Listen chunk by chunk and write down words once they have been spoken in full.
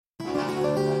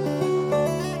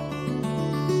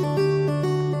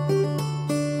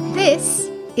This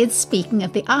is Speaking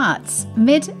of the Arts,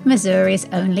 Mid-Missouri's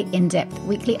only in-depth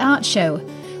weekly art show,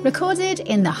 recorded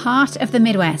in the heart of the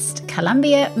Midwest,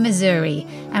 Columbia, Missouri,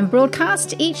 and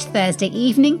broadcast each Thursday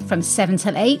evening from 7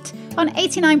 till 8 on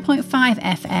 89.5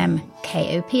 FM,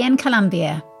 KOPN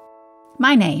Columbia.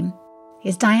 My name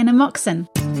is Diana Moxon.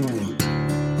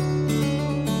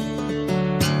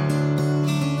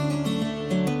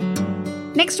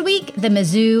 Next week, the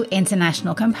Mizzou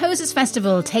International Composers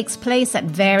Festival takes place at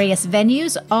various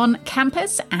venues on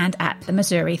campus and at the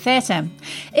Missouri Theatre.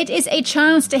 It is a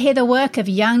chance to hear the work of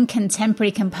young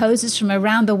contemporary composers from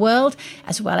around the world,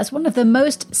 as well as one of the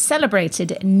most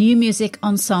celebrated new music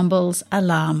ensembles,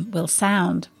 Alarm Will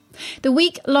Sound. The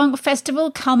week-long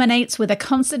festival culminates with a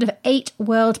concert of 8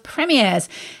 world premieres,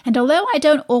 and although I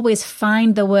don't always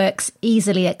find the works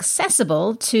easily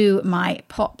accessible to my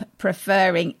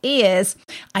pop-preferring ears,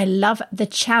 I love the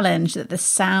challenge that the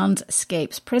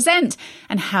soundscapes present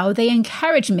and how they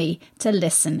encourage me to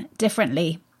listen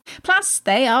differently. Plus,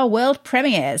 they are world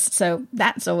premieres, so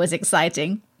that's always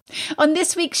exciting. On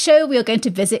this week's show, we are going to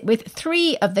visit with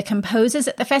 3 of the composers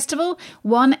at the festival,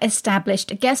 1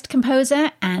 established guest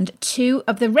composer and 2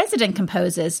 of the resident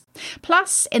composers.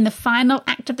 Plus, in the final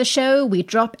act of the show, we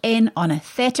drop in on a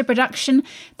theatre production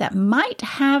that might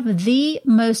have the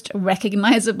most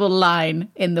recognisable line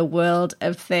in the world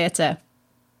of theatre.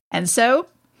 And so,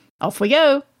 off we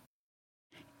go.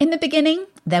 In the beginning,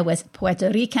 there was Puerto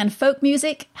Rican folk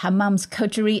music, her mum's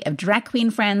coterie of drag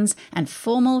queen friends, and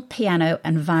formal piano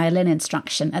and violin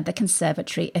instruction at the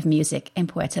Conservatory of Music in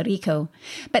Puerto Rico.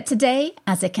 But today,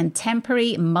 as a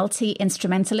contemporary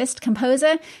multi-instrumentalist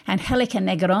composer, Angelica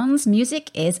Negron's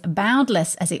music is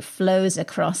boundless as it flows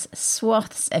across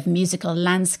swaths of musical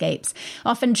landscapes,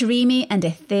 often dreamy and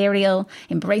ethereal,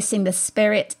 embracing the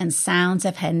spirit and sounds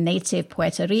of her native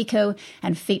Puerto Rico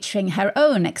and featuring her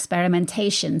own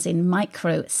experimentations in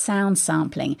micro sound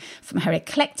sampling from her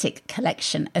eclectic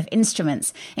collection of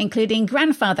instruments, including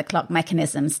grandfather clock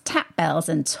mechanisms, tap bells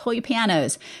and toy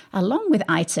pianos, along with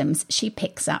items she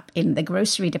picks up in the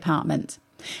grocery department.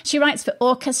 She writes for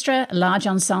orchestra, large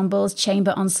ensembles,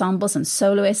 chamber ensembles and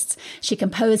soloists. She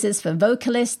composes for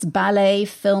vocalists, ballet,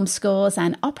 film scores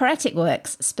and operatic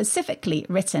works specifically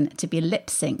written to be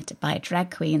lip-synced by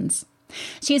drag queens.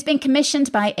 She has been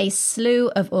commissioned by a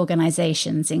slew of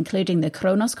organizations, including the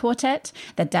Kronos Quartet,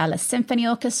 the Dallas Symphony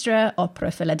Orchestra,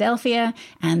 Opera Philadelphia,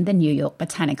 and the New York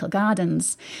Botanical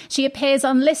Gardens. She appears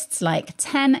on lists like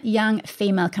 10 Young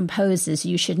Female Composers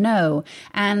You Should Know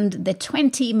and the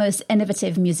 20 Most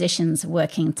Innovative Musicians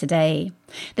Working Today.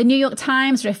 The New York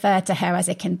Times referred to her as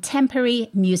a contemporary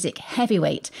music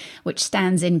heavyweight, which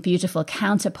stands in beautiful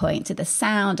counterpoint to the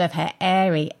sound of her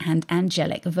airy and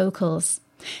angelic vocals.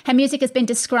 Her music has been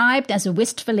described as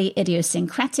wistfully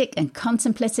idiosyncratic and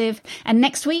contemplative, and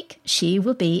next week she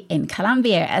will be in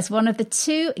Columbia as one of the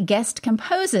 2 guest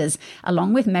composers,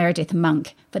 along with Meredith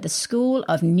Monk, for the School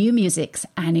of New Music's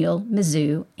annual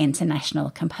Mizzou International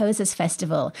Composers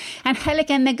Festival.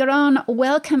 Angelica Negron,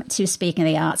 welcome to Speaking of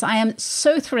the Arts. I am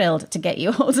so thrilled to get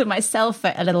you hold of myself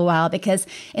for a little while because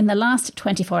in the last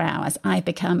 24 hours I've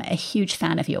become a huge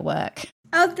fan of your work.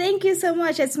 Oh, thank you so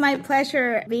much. It's my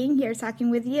pleasure being here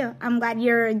talking with you. I'm glad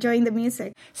you're enjoying the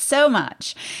music. So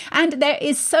much. And there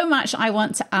is so much I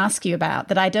want to ask you about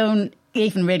that I don't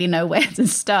even really know where to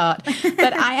start.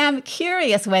 But I am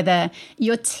curious whether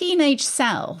your teenage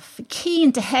self,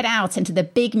 keen to head out into the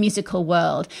big musical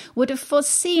world, would have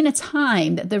foreseen a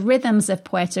time that the rhythms of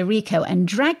Puerto Rico and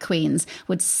drag queens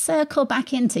would circle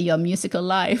back into your musical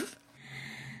life.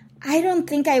 I don't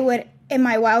think I would, in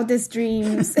my wildest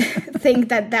dreams, think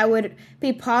that would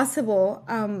be possible.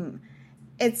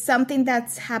 It's something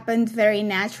that's happened very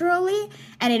naturally,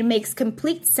 and it makes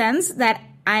complete sense that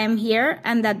I am here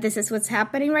and that this is what's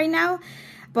happening right now.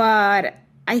 But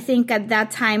I think at that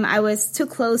time I was too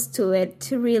close to it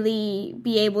to really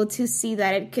be able to see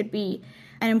that it could be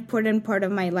an important part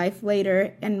of my life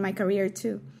later in my career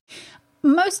too.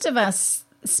 Most of us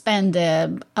spend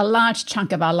a large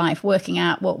chunk of our life working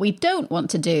out what we don't want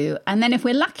to do. And then if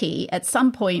we're lucky, at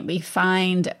some point we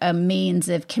find a means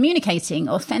of communicating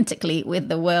authentically with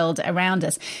the world around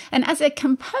us. And as a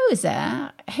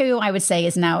composer, who I would say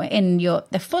is now in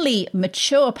the fully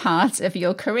mature part of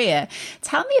your career,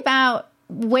 tell me about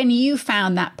when you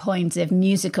found that point of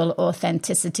musical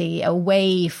authenticity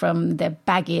away from the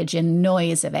baggage and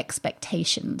noise of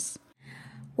expectations.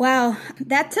 Wow,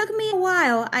 that took me a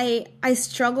while. I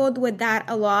struggled with that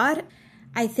a lot.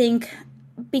 I think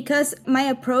because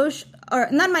my first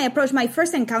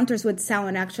encounters with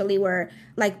sound actually were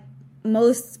like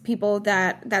most people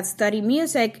that study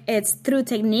music, it's through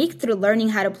technique, through learning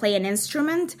how to play an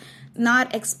instrument,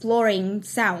 not exploring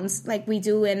sounds like we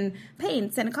do in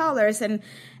paints and colors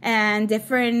and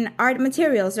different art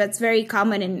materials. That's very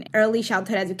common in early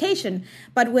childhood education.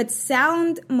 But with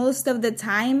sound, most of the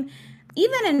time,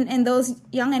 even in those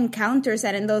young encounters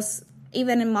and in those,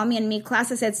 even in Mommy and Me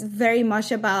classes, it's very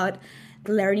much about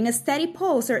learning a steady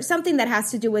pulse or something that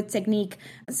has to do with technique.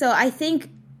 So I think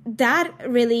that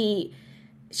really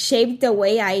shaped the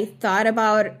way I thought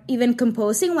about even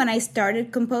composing. When I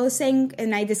started composing,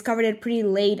 and I discovered it pretty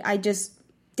late, I just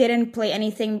didn't play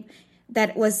anything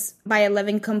that was by a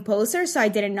living composer, so I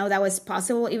didn't know that was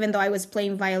possible, even though I was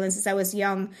playing violin since I was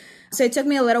young. So it took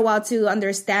me a little while to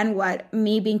understand what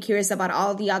me being curious about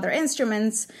all the other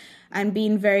instruments and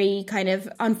being very kind of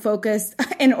unfocused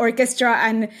in orchestra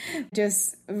and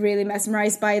just really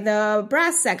mesmerized by the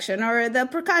brass section or the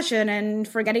percussion and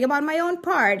forgetting about my own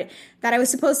part that I was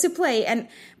supposed to play.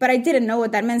 But I didn't know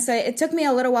what that meant. So it took me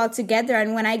a little while to get there.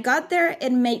 And when I got there,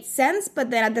 it made sense.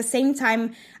 But then at the same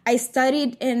time, I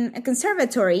studied in a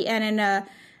conservatory and in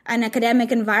an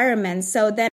academic environment.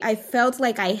 So then I felt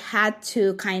like I had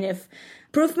to kind of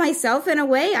prove myself in a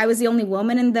way. I was the only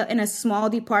woman in a small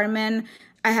department.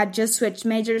 I had just switched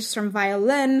majors from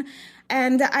violin,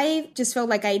 and I just felt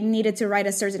like I needed to write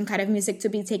a certain kind of music to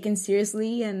be taken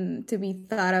seriously and to be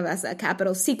thought of as a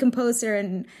capital C composer.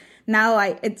 And now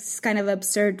it's kind of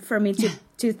absurd for me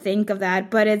to think of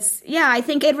that. But I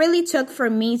think it really took for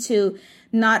me to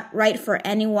not write for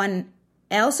anyone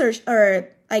else or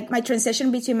like my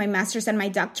transition between my master's and my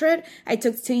doctorate. I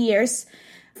took 2 years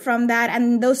from that,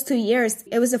 and those 2 years,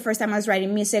 it was the first time I was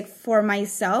writing music for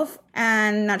myself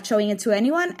and not showing it to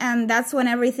anyone. And that's when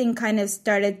everything kind of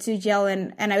started to gel,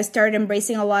 and I started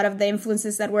embracing a lot of the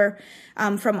influences that were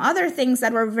from other things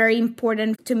that were very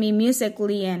important to me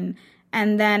musically, and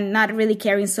then not really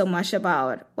caring so much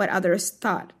about what others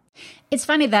thought. It's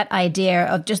funny, that idea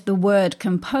of just the word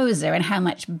composer and how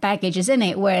much baggage is in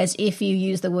it, whereas if you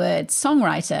use the word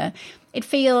songwriter, it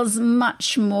feels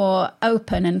much more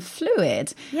open and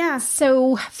fluid. Yeah.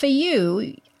 So for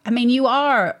you, I mean, you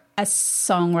are a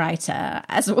songwriter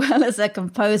as well as a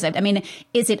composer. I mean,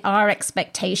 is it our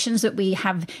expectations that we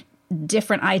have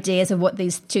different ideas of what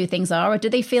these two things are, or do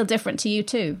they feel different to you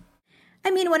too? I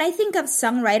mean, when I think of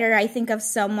songwriter, I think of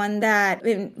someone that,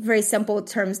 in very simple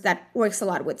terms, that works a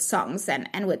lot with songs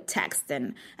and with text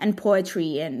and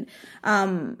poetry. And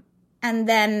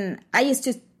then I used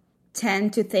to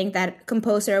tend to think that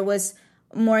composer was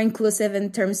more inclusive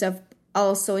in terms of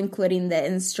also including the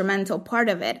instrumental part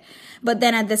of it. But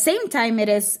then at the same time, it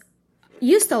is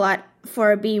used a lot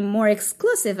for being more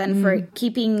exclusive and for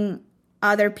keeping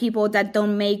other people that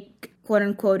don't make quote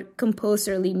unquote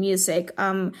composerly music.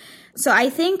 So I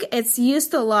think it's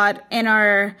used a lot in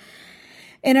our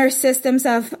systems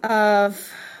of a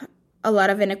lot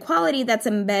of inequality that's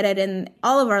embedded in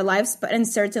all of our lives, and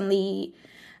certainly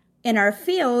in our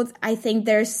field, I think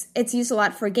it's used a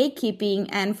lot for gatekeeping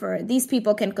and for these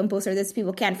people can compose or these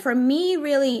people can't. For me,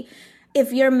 really,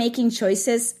 if you're making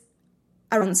choices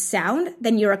around sound,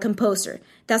 then you're a composer.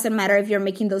 Doesn't matter if you're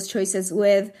making those choices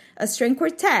with a string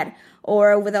quartet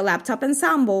or with a laptop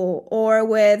ensemble or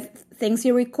with things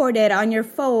you recorded on your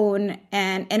phone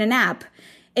and in an app.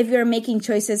 If you're making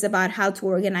choices about how to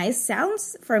organize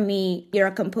sounds, for me, you're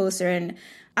a composer. And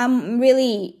I'm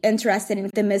really interested in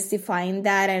demystifying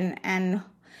that and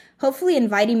hopefully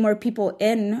inviting more people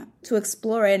in to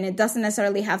explore it. And it doesn't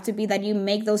necessarily have to be that you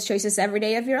make those choices every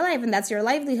day of your life and that's your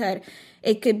livelihood.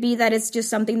 It could be that it's just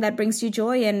something that brings you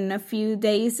joy in a few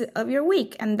days of your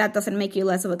week. And that doesn't make you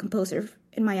less of a composer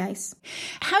in my eyes.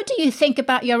 How do you think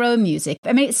about your own music?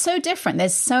 I mean, it's so different.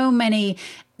 There's so many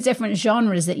different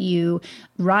genres that you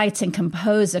write and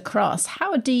compose across.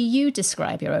 How do you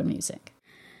describe your own music?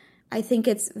 I think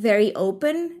it's very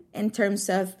open in terms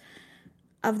of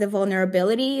the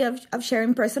vulnerability of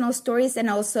sharing personal stories, and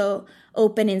also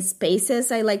open in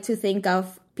spaces. I like to think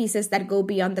of pieces that go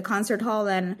beyond the concert hall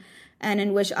and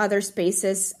in which other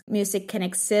spaces music can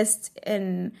exist.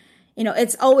 And,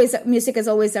 music is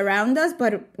always around us,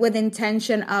 but with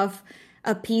intention of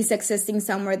a piece existing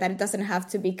somewhere that it doesn't have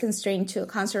to be constrained to a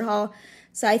concert hall.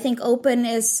 So I think open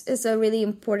is a really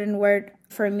important word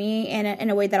for me in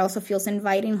a way that also feels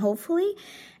inviting, hopefully.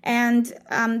 And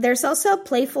there's also a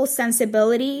playful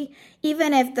sensibility,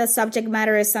 even if the subject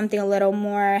matter is something a little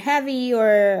more heavy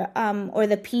or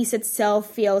the piece itself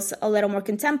feels a little more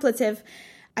contemplative.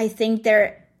 I think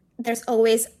there's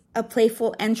always a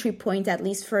playful entry point, at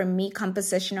least for me,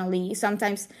 compositionally.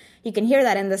 Sometimes you can hear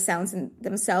that in the sounds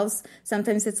themselves.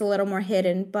 Sometimes it's a little more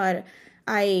hidden, but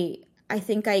I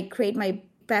think I create my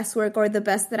best work or the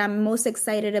best that I'm most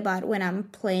excited about when I'm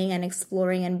playing and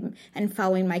exploring and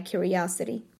following my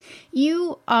curiosity.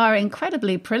 You are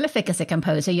incredibly prolific as a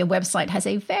composer. Your website has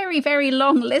a very, very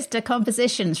long list of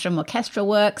compositions, from orchestral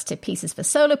works to pieces for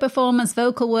solo performance,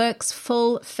 vocal works,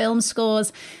 full film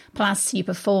scores. Plus, you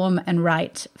perform and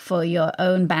write for your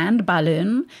own band,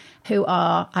 Balloon, who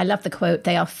are, I love the quote,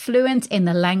 they are fluent in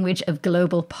the language of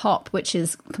global pop, which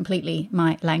is completely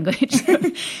my language. Tell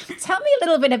me a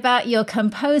little bit about your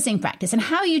composing practice and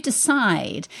how you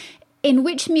decide in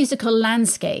which musical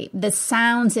landscape the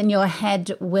sounds in your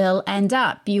head will end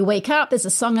up. You wake up, there's a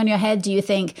song on your head. Do you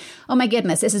think, oh my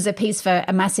goodness, this is a piece for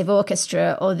a massive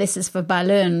orchestra, or this is for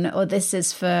Balloon, or this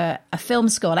is for a film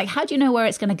score? Like, how do you know where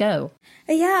it's going to go?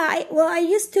 Yeah, I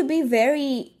used to be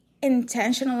very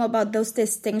intentional about those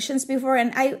distinctions before,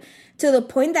 and to the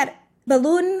point that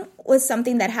Balloon was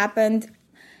something that happened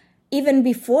even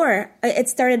before. It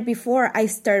started before I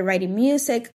started writing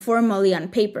music formally on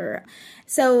paper.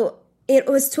 So it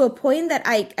was to a point that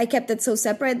I kept it so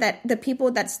separate that the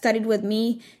people that studied with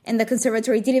me in the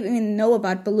conservatory didn't even know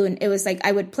about Balloon. It was like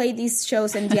I would play these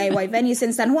shows in DIY venues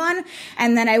in San Juan,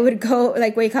 and then I would go,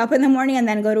 like, wake up in the morning and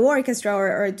then go to orchestra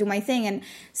or do my thing. And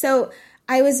so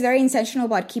I was very intentional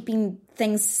about keeping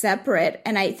things separate.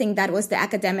 And I think that was the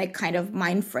academic kind of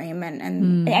mind frame.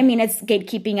 And I mean, it's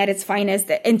gatekeeping at its finest,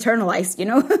 internalized, you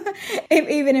know,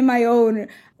 even in my own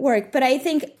work. But I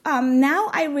think now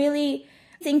I really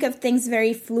think of things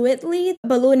very fluidly.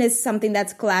 Balloon is something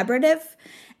that's collaborative.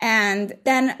 And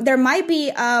then there might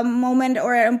be a moment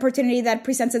or an opportunity that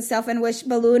presents itself in which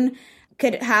Balloon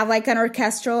could have like an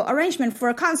orchestral arrangement for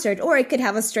a concert, or it could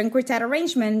have a string quartet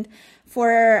arrangement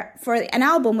for an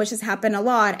album, which has happened a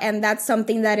lot. And that's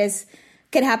something that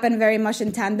could happen very much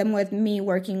in tandem with me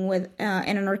working with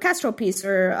in an orchestral piece,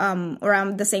 or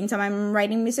around the same time I'm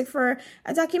writing music for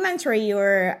a documentary,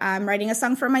 or I'm writing a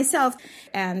song for myself.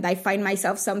 And I find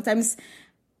myself sometimes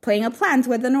playing a plant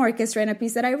with an orchestra in a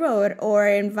piece that I wrote, or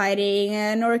inviting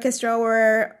an orchestra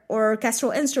or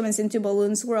orchestral instruments into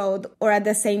Balloon's world, or at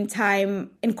the same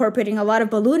time incorporating a lot of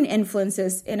Balloon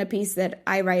influences in a piece that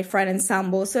I write for an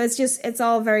ensemble. So it's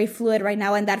all very fluid right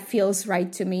now, and that feels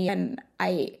right to me. And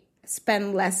I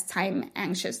spend less time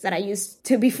anxious than I used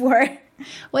to before.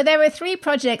 Well, there are 3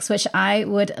 projects which I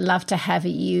would love to have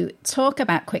you talk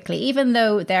about quickly, even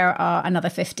though there are another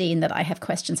 15 that I have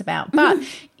questions about. But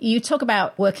you talk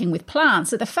about working with plants.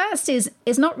 So the first is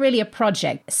not really a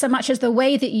project so much as the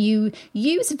way that you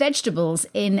use vegetables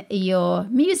in your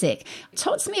music.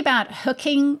 Talk to me about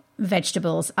hooking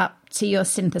vegetables up to your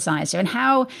synthesizer and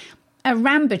how a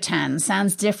rambutan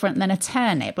sounds different than a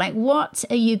turnip. Like, what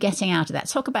are you getting out of that?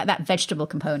 Talk about that vegetable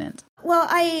component. Well,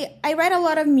 I write a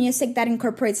lot of music that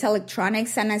incorporates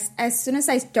electronics, and as soon as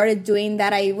I started doing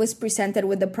that, I was presented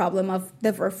with the problem of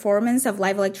the performance of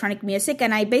live electronic music,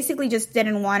 and I basically just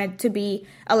didn't want it to be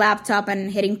a laptop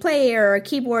and hitting play or a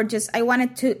keyboard. I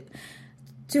wanted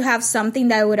to have something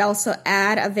that would also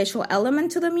add a visual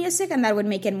element to the music, and that would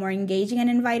make it more engaging and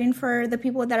inviting for the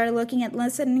people that are looking at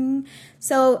listening.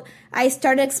 So I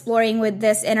started exploring with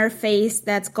this interface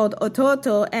that's called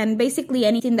Ototo, and basically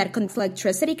anything that conducts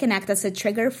electricity can act as a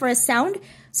trigger for a sound.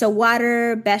 So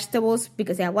water, vegetables,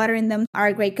 because they have water in them,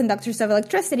 are great conductors of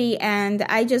electricity, and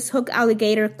I just hook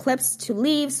alligator clips to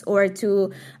leaves or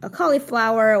to a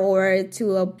cauliflower or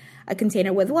to a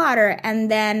container with water, and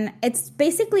then it's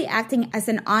basically acting as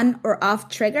an on or off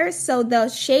trigger. So the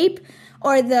shape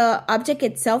or the object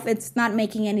itself, it's not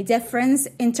making any difference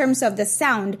in terms of the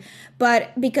sound.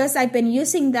 But because I've been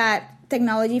using that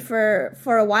technology for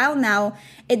a while now,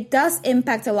 it does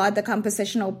impact a lot the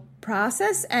compositional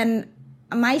process, and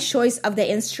my choice of the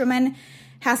instrument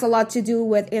has a lot to do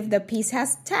with if the piece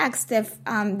has text, if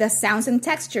the sounds and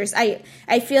textures.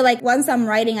 I feel like once I'm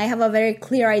writing, I have a very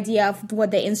clear idea of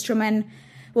what the instrument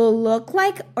will look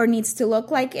like or needs to look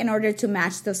like in order to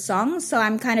match the song. So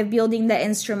I'm kind of building the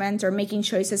instrument or making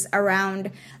choices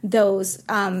around those.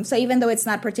 So even though it's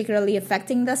not particularly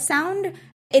affecting the sound,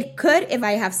 it could if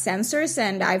I have sensors,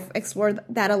 and I've explored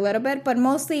that a little bit. But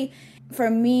mostly for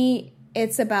me,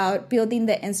 it's about building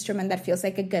the instrument that feels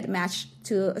like a good match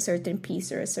to a certain piece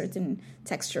or a certain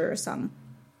texture or song.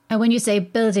 And when you say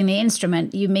building the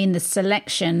instrument, you mean the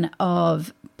selection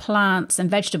of plants and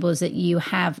vegetables that you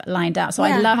have lined up. So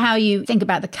yeah. I love how you think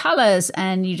about the colors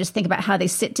and you just think about how they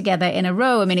sit together in a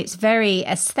row. I mean, it's very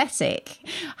aesthetic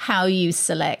how you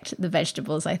select the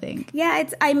vegetables, I think. Yeah,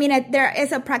 there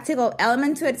is a practical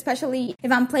element to it, especially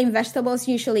if I'm playing vegetables.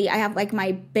 Usually I have like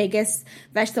my biggest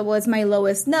vegetable is my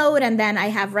lowest note, and then I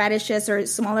have radishes or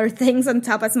smaller things on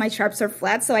top as my sharps or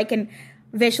flats, so I can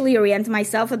visually orient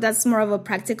myself. That's more of a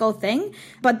practical thing.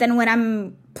 But then when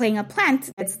I'm playing a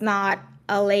plant. It's not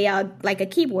a layout like a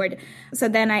keyboard. So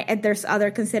then there's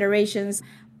other considerations.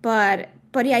 But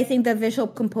yeah, I think the visual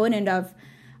component of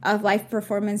live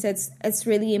performance, it's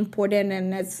really important.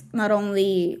 And it's not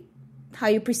only how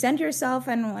you present yourself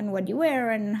and what you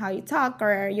wear and how you talk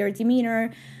or your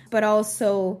demeanor, but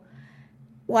also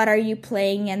what are you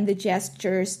playing and the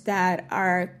gestures that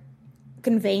are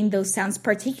conveying those sounds,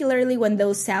 particularly when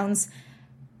those sounds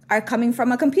are coming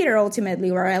from a computer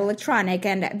ultimately or electronic,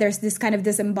 and there's this kind of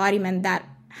disembodiment that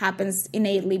happens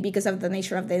innately because of the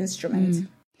nature of the instrument.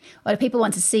 Well, if people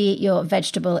want to see your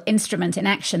vegetable instrument in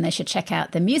action, they should check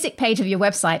out the music page of your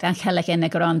website,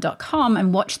 angelicanegron.com,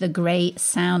 and watch the Grey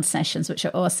Sound sessions, which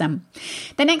are awesome.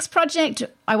 The next project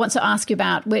I want to ask you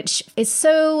about, which is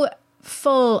so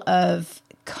full of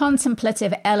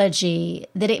contemplative elegy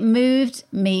that it moved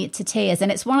me to tears.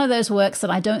 And it's one of those works that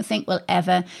I don't think will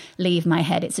ever leave my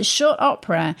head. It's a short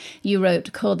opera you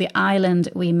wrote called The Island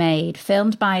We Made,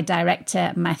 filmed by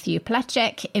director Matthew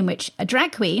Plachek, in which a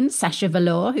drag queen, Sasha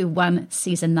Velour, who won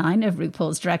season 9 of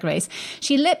RuPaul's Drag Race,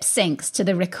 she lip syncs to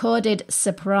the recorded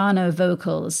soprano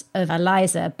vocals of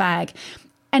Eliza Bagg.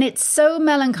 And it's so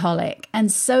melancholic and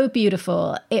so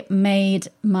beautiful, it made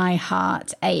my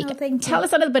heart ache. Oh, Tell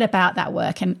us a little bit about that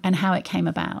work and how it came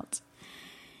about.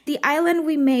 The Island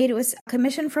We Made was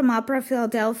commissioned from Opera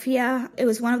Philadelphia. It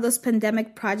was one of those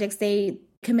pandemic projects. They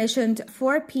commissioned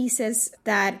 4 pieces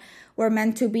that were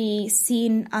meant to be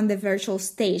seen on the virtual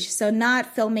stage. So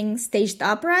not filming staged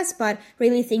operas, but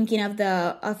really thinking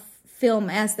of film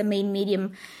as the main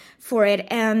medium for it.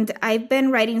 And I've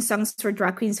been writing songs for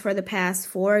drag queens for the past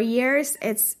 4 years.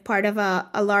 It's part of a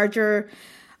larger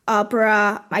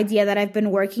opera idea that I've been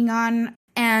working on.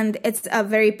 And it's a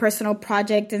very personal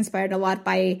project, inspired a lot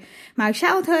by my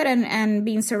childhood and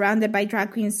being surrounded by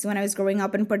drag queens when I was growing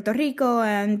up in Puerto Rico,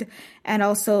 and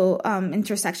also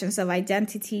intersections of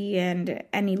identity and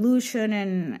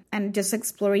illusion and just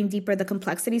exploring deeper the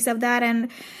complexities of that.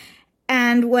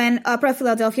 And when Opera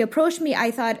Philadelphia approached me, I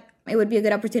thought it would be a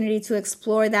good opportunity to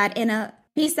explore that in a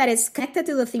piece that is connected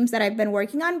to the themes that I've been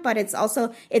working on, but it's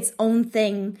also its own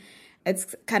thing.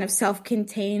 It's kind of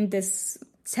self-contained, this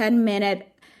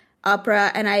 10-minute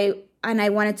opera, and I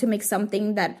wanted to make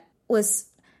something that was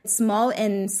small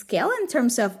in scale in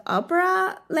terms of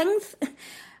opera length,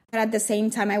 but at the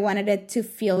same time I wanted it to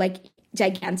feel like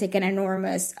gigantic and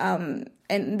enormous, and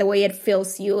the way it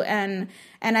fills you. And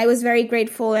I was very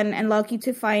grateful and lucky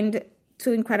to find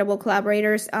 2 incredible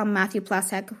collaborators, Matthew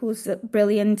Plachek, who's a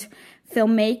brilliant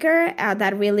filmmaker,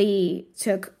 that really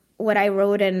took what I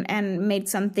wrote and made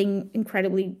something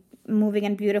incredibly moving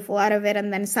and beautiful out of it.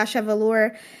 And then Sasha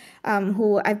Velour,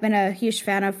 who I've been a huge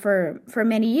fan of for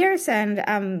many years, and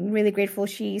I'm really grateful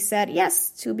she said yes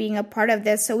to being a part of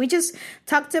this. So we just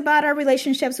talked about our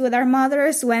relationships with our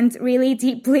mothers, went really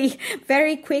deeply,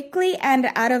 very quickly,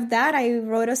 and out of that I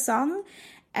wrote a song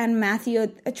and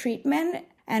Matthew a treatment.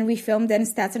 And we filmed in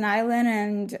Staten Island,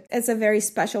 and it's a very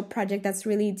special project that's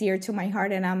really dear to my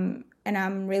heart. And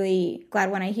I'm really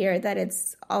glad when I hear that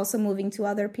it's also moving to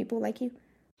other people like you.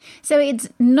 So it's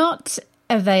not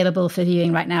available for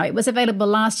viewing right now. It was available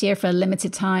last year for a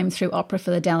limited time through Opera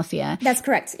Philadelphia. That's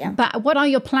correct, yeah. But what are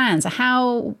your plans?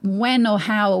 When or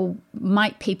how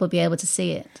might people be able to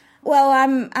see it? Well,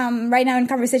 I'm right now in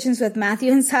conversations with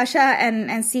Matthew and Sasha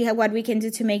and see what we can do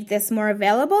to make this more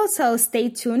available. So stay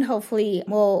tuned. Hopefully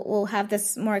we'll have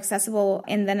this more accessible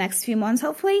in the next few months,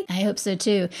 hopefully. I hope so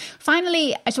too.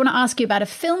 Finally, I just want to ask you about a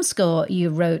film score you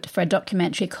wrote for a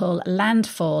documentary called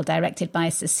Landfall, directed by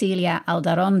Cecilia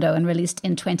Aldarondo and released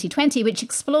in 2020, which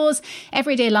explores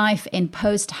everyday life in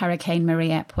post-Hurricane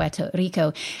Maria, Puerto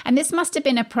Rico. And this must have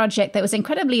been a project that was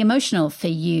incredibly emotional for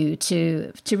you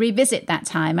to revisit that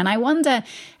time. And I wonder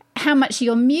how much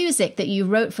your music that you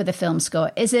wrote for the film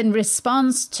score is in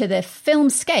response to the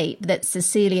filmscape that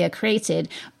Cecilia created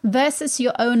versus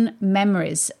your own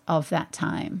memories of that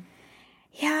time.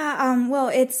 Yeah, well,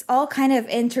 it's all kind of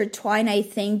intertwined. I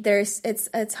think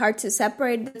it's hard to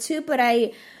separate the two, but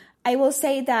I will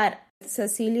say that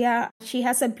Cecilia, she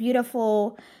has a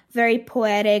beautiful, very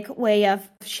poetic way of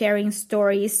sharing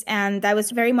stories, and I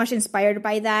was very much inspired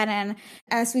by that. And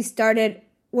as we started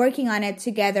working on it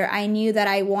together, I knew that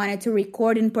I wanted to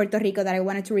record in Puerto Rico, that I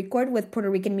wanted to record with Puerto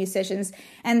Rican musicians,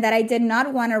 and that I did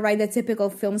not want to write the typical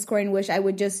film score in which I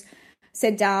would just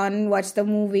sit down, watch the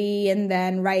movie, and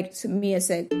then write some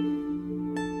music.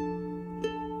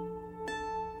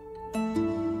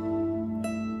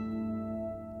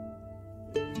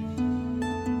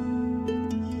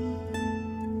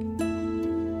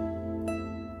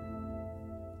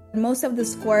 Most of the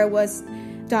score was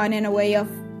done in a way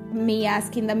of me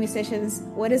asking the musicians,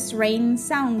 what does rain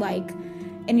sound like?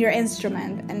 in your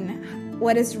instrument, and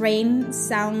what does rain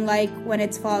sound like when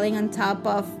it's falling on top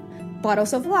of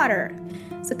bottles of water.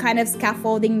 So kind of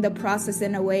scaffolding the process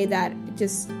in a way that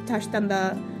just touched on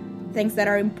the things that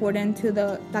are important to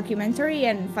the documentary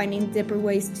and finding different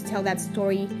ways to tell that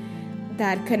story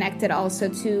that connected also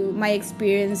to my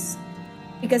experience,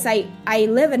 because I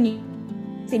live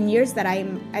in years that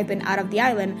I've been out of the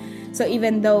island. So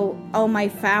even though all my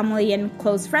family and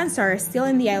close friends are still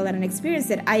in the island and experience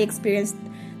it, I experienced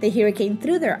the hurricane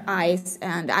through their eyes,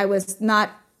 and I was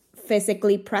not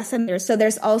physically present there. So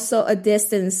there's also a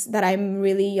distance that I'm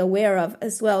really aware of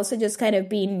as well. So just kind of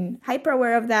being hyper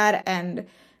aware of that and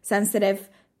sensitive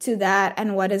to that,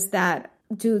 and what does that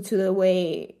do to the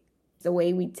way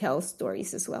we tell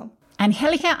stories as well.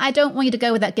 Angelica, I don't want you to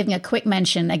go without giving a quick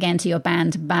mention again to your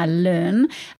band Balloon.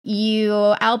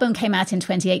 Your album came out in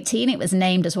 2018. It was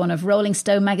named as one of Rolling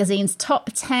Stone magazine's top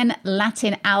 10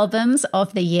 Latin albums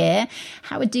of the year.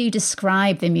 How would you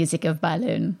describe the music of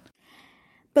Balloon?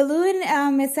 Balloon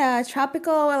is a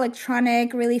tropical,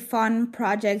 electronic, really fun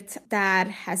project that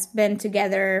has been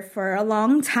together for a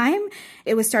long time.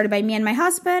 It was started by me and my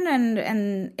husband,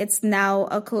 and it's now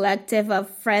a collective of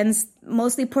friends,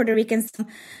 mostly Puerto Ricans,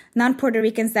 non-Puerto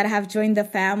Ricans that have joined the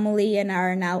family and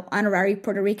are now honorary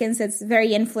Puerto Ricans. It's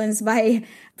very influenced by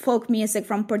folk music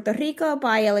from Puerto Rico,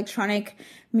 by electronic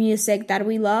music that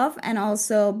we love, and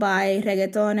also by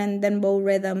reggaeton and dembow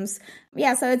rhythms.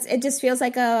 Yeah, so it just feels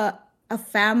like a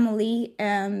family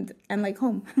and like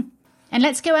home. And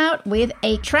let's go out with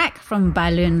a track from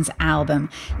Balloon's album.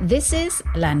 This is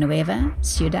La Nueva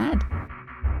Ciudad.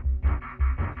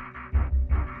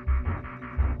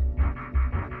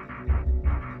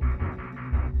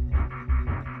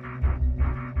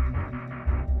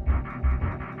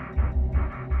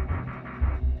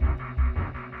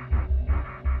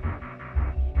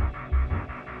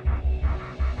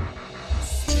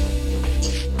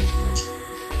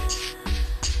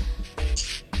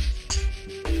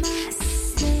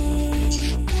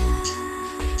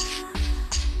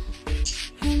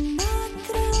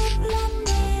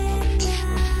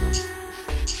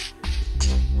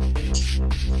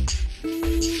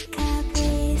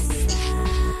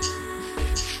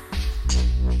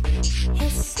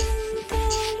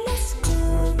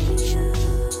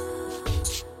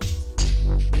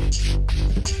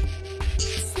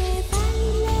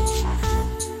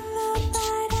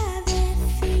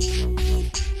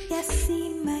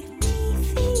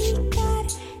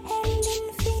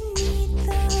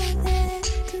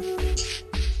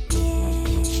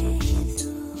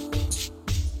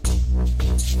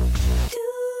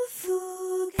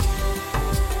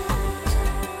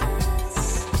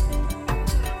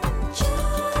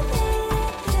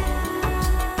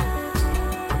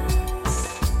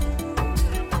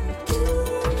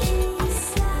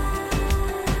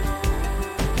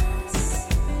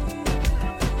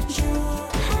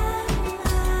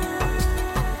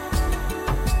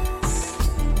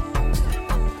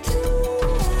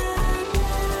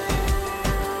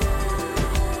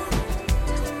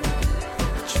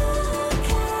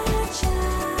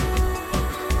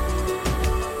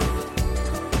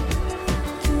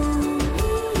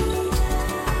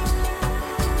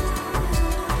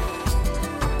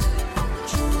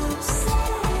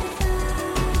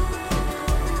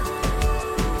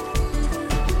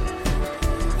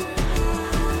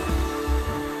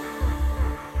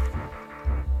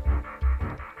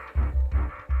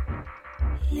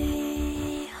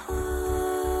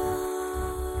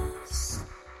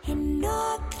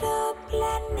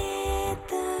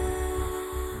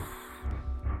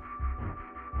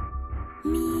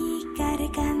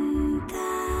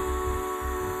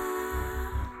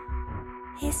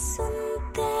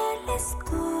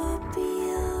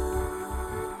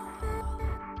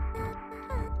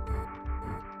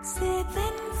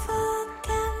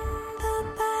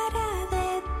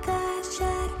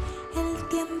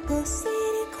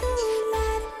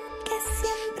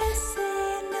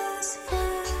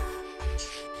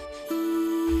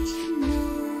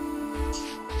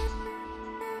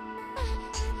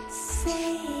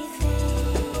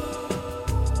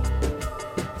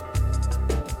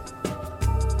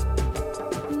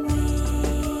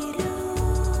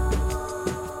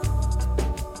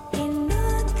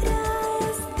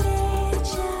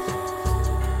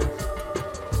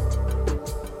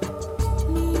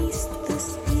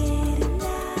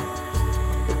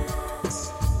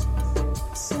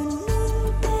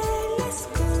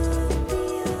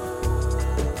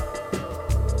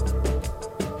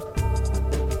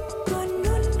 Con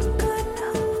un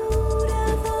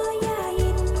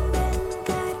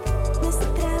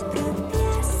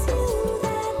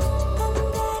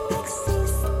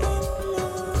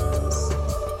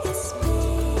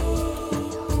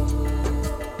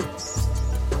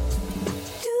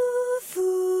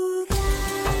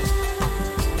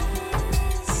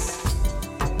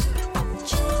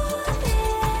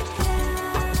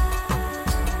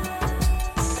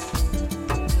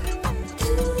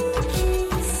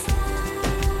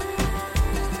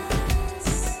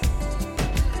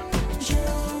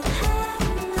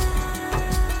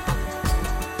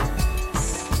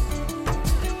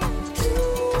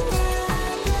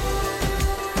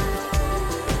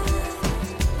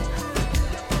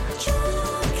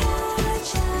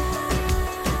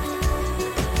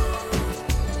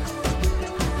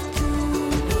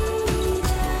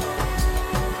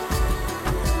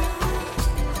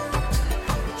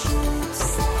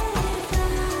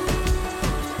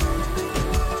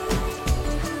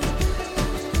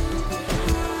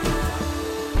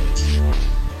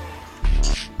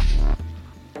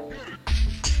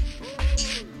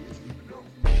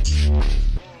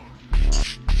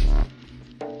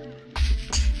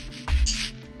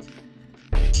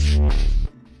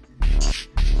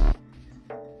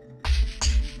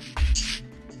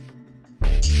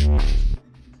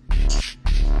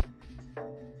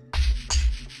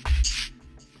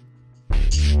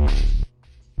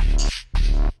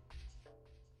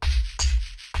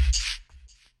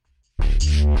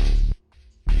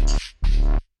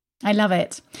I love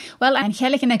it. Well,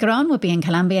 Angelica Negron will be in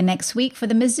Colombia next week for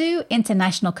the Mizzou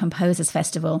International Composers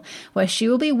Festival, where she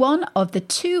will be one of the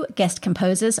 2 guest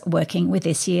composers working with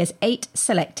this year's 8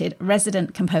 selected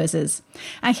resident composers.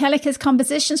 Angelica's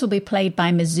compositions will be played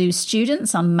by Mizzou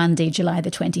students on Monday, July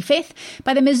the 25th,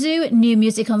 by the Mizzou New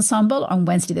Music Ensemble on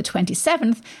Wednesday the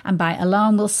 27th, and by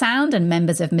Alarm Will Sound and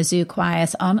members of Mizzou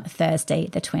choirs on Thursday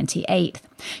the 28th.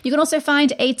 You can also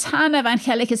find a ton of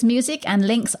Angelica's music and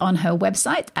links on her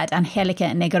website at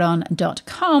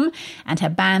angelicanegron.com, and her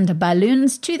band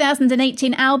Balloon's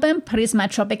 2018 album Prisma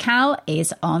Tropical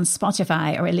is on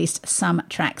Spotify, or at least some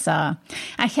tracks are.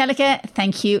 Angelica,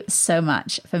 thank you so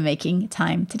much for making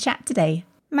time to chat today.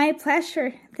 My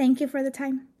pleasure. Thank you for the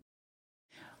time.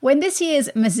 When this year's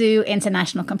Mizzou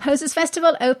International Composers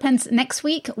Festival opens next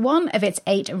week, one of its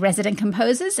 8 resident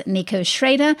composers, Nico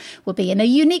Schrader, will be in a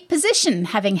unique position,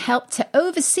 having helped to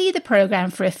oversee the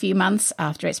program for a few months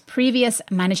after its previous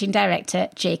managing director,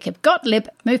 Jacob Gottlieb,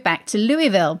 moved back to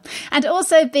Louisville, and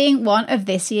also being one of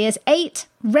this year's 8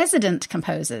 resident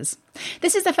composers.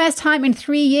 This is the first time in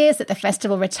 3 years that the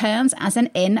festival returns as an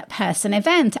in-person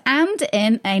event, and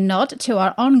in a nod to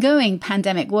our ongoing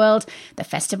pandemic world, the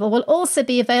festival will also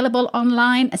be available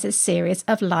online as a series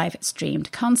of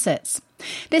live-streamed concerts.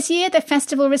 This year, the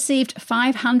festival received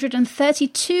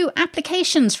 532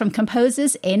 applications from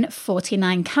composers in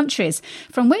 49 countries,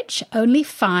 from which only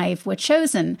 5 were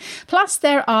chosen. Plus,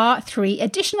 there are 3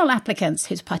 additional applicants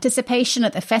whose participation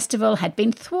at the festival had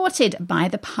been thwarted by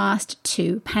the past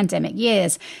 2 pandemic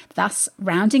years, thus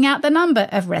rounding out the number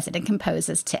of resident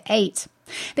composers to 8.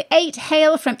 The 8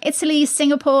 hail from Italy,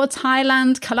 Singapore,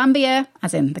 Thailand, Colombia,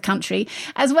 as in the country,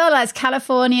 as well as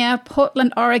California,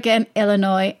 Portland, Oregon,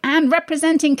 Illinois, and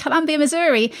representing Columbia,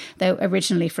 Missouri, though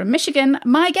originally from Michigan,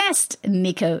 my guest,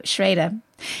 Nico Schrader.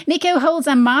 Nico holds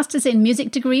a master's in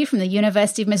music degree from the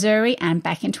University of Missouri, and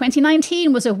back in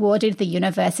 2019 was awarded the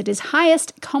university's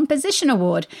highest composition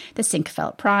award, the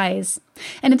Sinquefield Prize.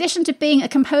 In addition to being a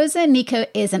composer, Nico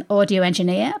is an audio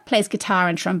engineer, plays guitar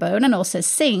and trombone, and also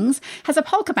sings, has a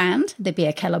polka band, the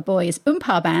Bierkeller Boys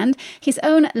Umpar Band, his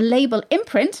own label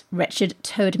imprint, Wretched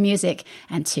Toad Music,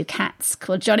 and 2 cats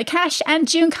called Johnny Cash and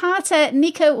June Carter.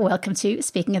 Nico, welcome to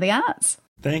Speaking of the Arts.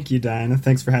 Thank you, Diana.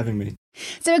 Thanks for having me.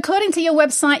 So according to your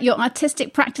website, your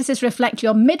artistic practices reflect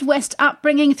your Midwest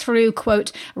upbringing through,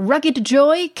 quote, rugged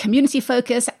joy, community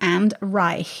focus, and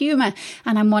wry humour.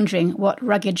 And I'm wondering what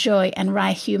rugged joy and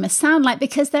wry humour sound like,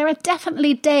 because there are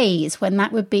definitely days when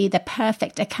that would be the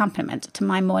perfect accompaniment to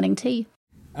my morning tea.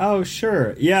 Oh,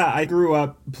 sure. Yeah, I grew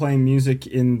up playing music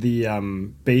in the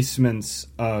basements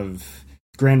of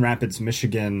Grand Rapids,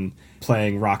 Michigan,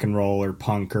 playing rock and roll or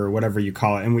punk or whatever you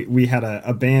call it. And we had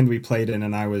a band we played in,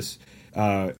 and I was...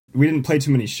 we didn't play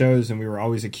too many shows, and we were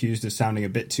always accused of sounding a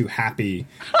bit too happy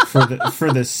for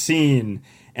the scene.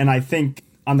 And I think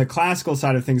on the classical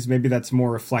side of things, maybe that's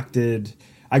more reflected.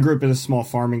 I grew up in a small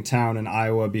farming town in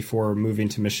Iowa before moving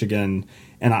to Michigan,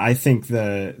 and I think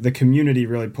the community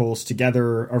really pulls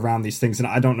together around these things. And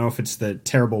I don't know if it's the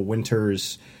terrible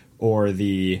winters or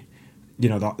the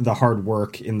hard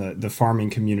work in the farming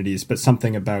communities, but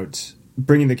something about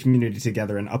bringing the community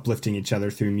together and uplifting each other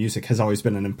through music has always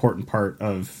been an important part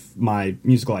of my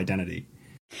musical identity.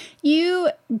 You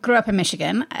grew up in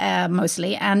Michigan,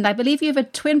 mostly, and I believe you have a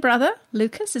twin brother,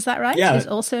 Lucas, is that right? Yeah. Who's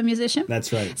also a musician?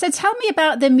 That's right. So tell me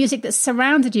about the music that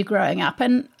surrounded you growing up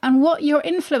and what your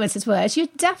influences were. You're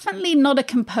definitely not a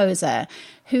composer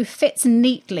who fits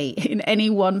neatly in any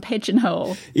one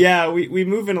pigeonhole. Yeah, we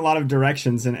move in a lot of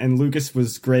directions, and Lucas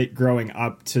was great growing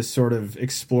up to sort of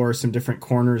explore some different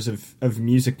corners of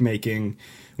music making.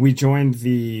 We joined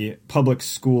the public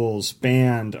schools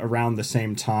band around the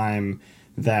same time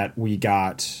that we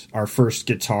got our first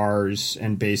guitars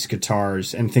and bass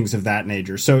guitars and things of that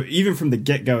nature. So even from the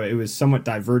get-go, it was somewhat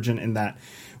divergent in that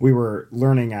we were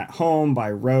learning at home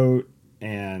by rote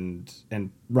and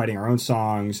writing our own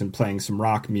songs and playing some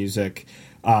rock music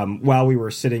while we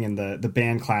were sitting in the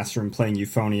band classroom playing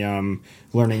euphonium,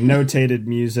 learning notated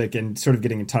music, and sort of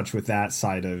getting in touch with that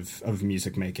side of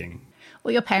music making.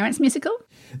 Were your parents musical?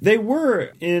 They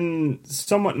were in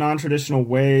somewhat non-traditional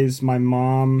ways. My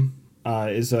mom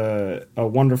is a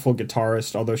wonderful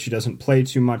guitarist, although she doesn't play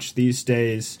too much these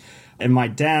days. And my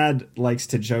dad likes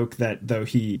to joke that though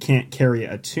he can't carry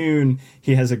a tune,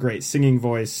 he has a great singing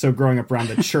voice. So growing up around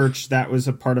the church, that was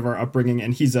a part of our upbringing.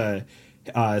 And he's a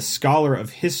scholar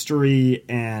of history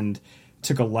and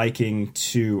took a liking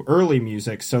to early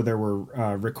music. So there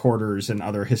were recorders and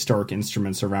other historic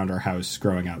instruments around our house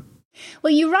growing up.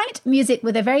 Well, you write music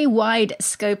with a very wide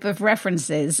scope of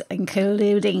references,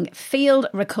 including field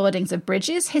recordings of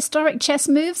bridges, historic chess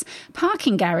moves,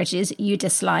 parking garages you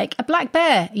dislike, a black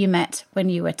bear you met when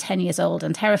you were 10 years old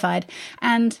and terrified,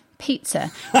 and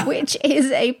pizza, which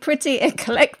is a pretty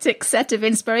eclectic set of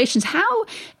inspirations. How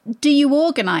do you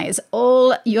organize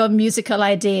all your musical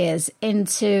ideas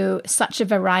into such a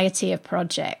variety of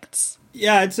projects?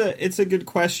 Yeah, it's a good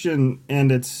question,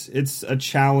 and it's a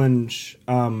challenge.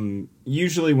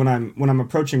 Usually, when I'm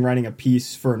approaching writing a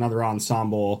piece for another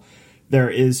ensemble, there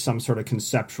is some sort of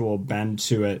conceptual bend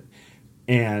to it,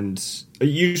 and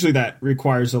usually that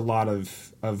requires a lot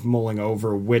of mulling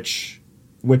over which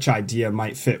idea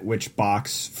might fit which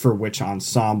box for which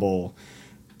ensemble.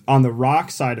 On the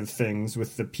rock side of things,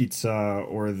 with the pizza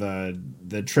or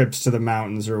the trips to the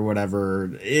mountains or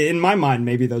whatever, in my mind,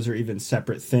 maybe those are even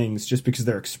separate things just because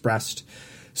they're expressed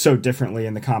so differently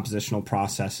and the compositional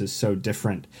process is so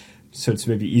different. So it's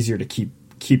maybe easier to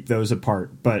keep those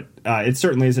apart. But it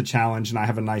certainly is a challenge, and I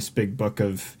have a nice big book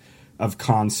of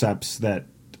concepts that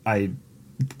I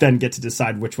then get to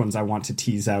decide which ones I want to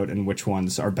tease out and which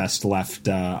ones are best left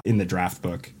in the draft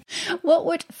book. What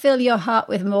would fill your heart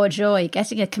with more joy,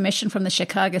 getting a commission from the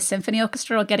Chicago Symphony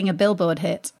Orchestra or getting a Billboard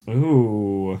hit?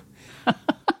 Ooh,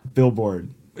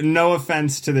 Billboard. No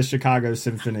offense to the Chicago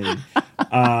Symphony.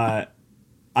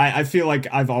 I feel like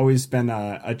I've always been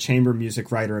a chamber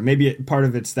music writer, and maybe part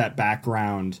of it's that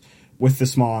background with the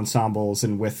small ensembles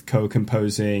and with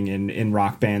co-composing in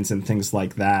rock bands and things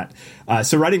like that.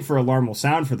 So writing for Alarm Will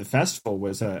Sound for the festival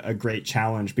was a great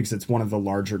challenge because it's one of the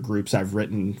larger groups I've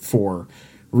written for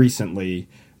recently,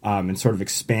 and sort of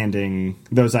expanding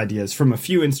those ideas from a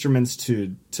few instruments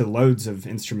to loads of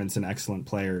instruments and excellent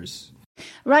players.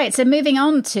 Right, so moving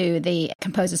on to the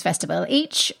Composers Festival,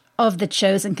 each of the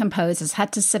chosen composers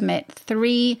had to submit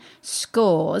 3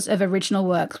 scores of original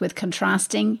works with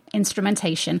contrasting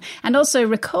instrumentation and also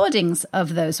recordings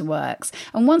of those works.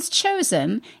 And once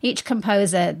chosen, each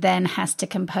composer then has to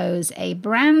compose a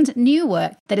brand new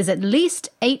work that is at least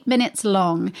 8 minutes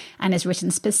long and is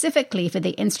written specifically for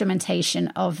the instrumentation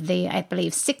of the, I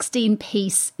believe,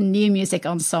 16-piece new music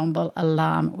ensemble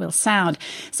Alarm Will Sound.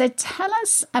 So tell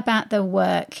us about the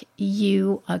work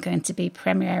you are going to be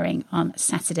premiering on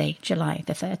Saturday, July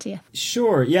the 30th.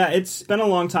 Sure. Yeah, it's been a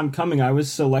long time coming. I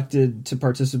was selected to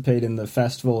participate in the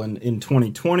festival in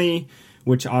 2020,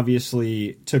 which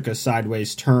obviously took a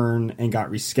sideways turn and got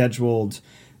rescheduled.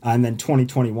 And then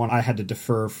 2021, I had to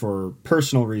defer for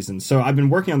personal reasons. So I've been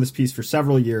working on this piece for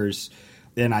several years,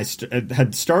 and I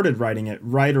had started writing it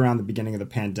right around the beginning of the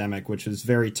pandemic, which was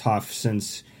very tough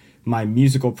since my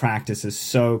musical practice is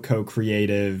so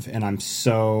co-creative and I'm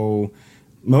so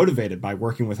motivated by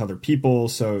working with other people.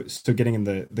 So getting in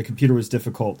the computer was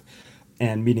difficult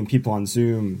and meeting people on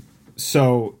Zoom.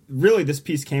 So really this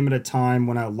piece came at a time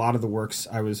when a lot of the works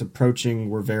I was approaching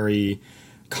were very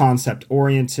concept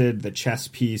oriented. The chess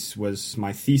piece was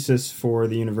my thesis for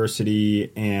the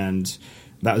university, and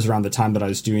that was around the time that I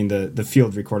was doing the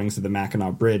field recordings of the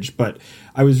Mackinac Bridge. But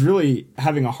I was really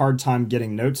having a hard time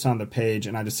getting notes on the page,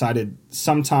 and I decided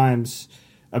sometimes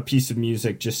a piece of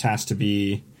music just has to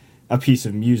be a piece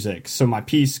of music. So my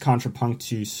piece,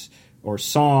 Contrapunctus, or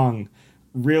song,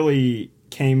 really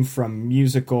came from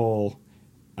musical.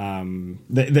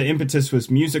 The impetus was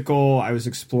musical. I was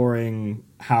exploring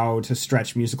how to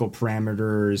stretch musical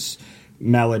parameters,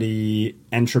 melody,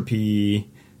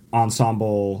 entropy,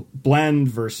 ensemble blend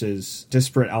versus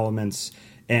disparate elements,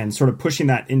 and sort of pushing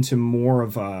that into more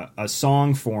of a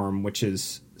song form, which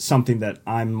is something that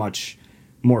I'm much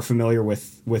more familiar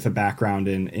with a background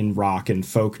in rock and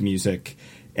folk music,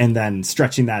 and then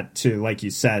stretching that to, like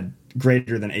you said,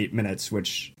 greater than 8 minutes,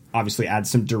 which obviously adds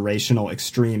some durational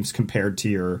extremes compared to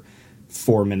your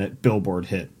 4-minute Billboard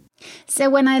hit. So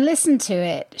when I listen to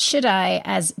it, should I,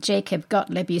 as Jacob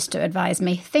Gottlieb used to advise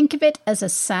me, think of it as a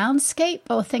soundscape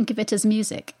or think of it as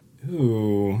music?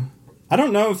 Ooh, I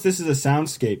don't know if this is a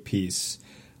soundscape piece.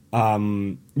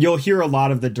 You'll hear a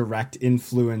lot of the direct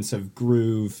influence of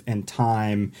groove and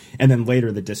time, and then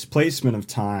later the displacement of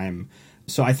time.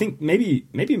 So I think maybe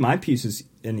my piece is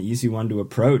an easy one to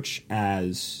approach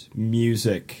as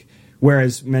music,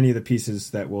 whereas many of the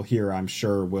pieces that we'll hear, I'm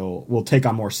sure, will take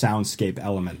on more soundscape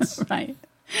elements. Right.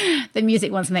 The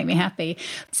music ones make me happy.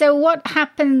 So what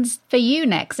happens for you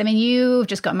next? I mean, you've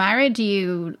just got married.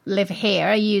 You live here.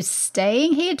 Are you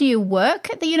staying here? Do you work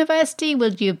at the university?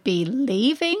 Will you be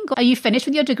leaving? Are you finished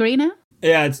with your degree now?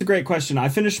 Yeah, it's a great question. I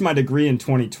finished my degree in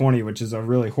 2020, which is a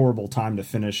really horrible time to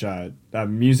finish a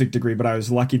music degree, but I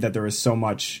was lucky that there was so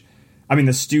much. I mean,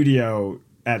 the studio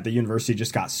at the university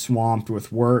just got swamped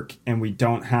with work, and we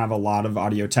don't have a lot of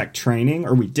audio tech training,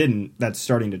 or we didn't. That's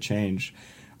starting to change.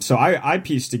 So I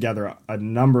pieced together a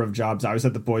number of jobs. I was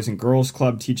at the Boys and Girls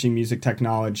Club teaching music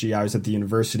technology. I was at the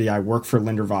university. I worked for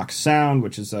Lindervox Sound,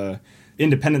 which is a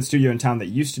independent studio in town that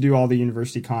used to do all the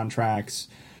university contracts.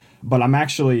 But I'm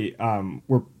actually,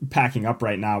 we're packing up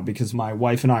right now because my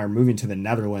wife and I are moving to the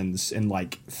Netherlands in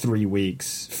like 3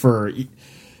 weeks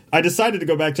I decided to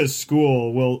go back to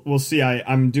school. We'll see.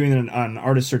 I'm doing an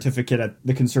artist certificate at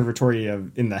the Conservatory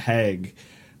in The Hague.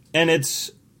 And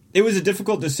it was a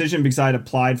difficult decision because I had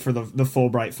applied for the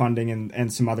Fulbright funding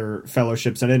and some other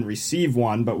fellowships. I didn't receive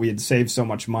one, but we had saved so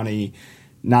much money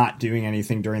not doing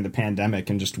anything during the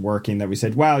pandemic and just working that we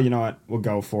said, well, you know what, we'll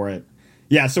go for it.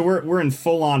 Yeah, so we're in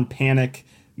full-on panic,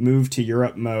 move to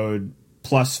Europe mode,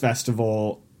 plus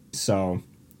festival. So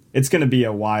it's going to be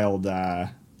a wild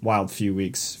few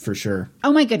weeks for sure.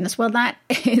 Oh my goodness. Well, that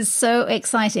is so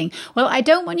exciting. Well, I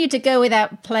don't want you to go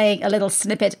without playing a little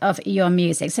snippet of your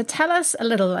music. So tell us a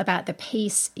little about the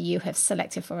piece you have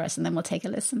selected for us, and then we'll take a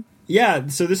listen. Yeah,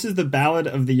 so this is the Ballad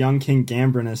of the Young King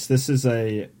Gambrinus. This is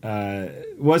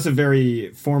was a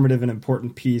very formative and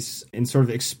important piece in sort of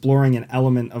exploring an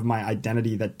element of my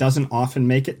identity that doesn't often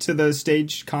make it to the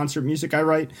stage concert music I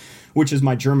write, which is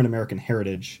my German-American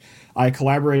heritage. I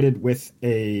collaborated with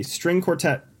a string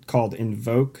quartet called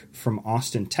Invoke from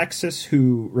Austin, Texas,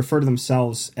 who refer to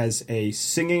themselves as a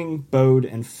singing, bowed,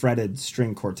 and fretted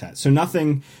string quartet. So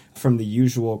nothing from the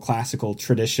usual classical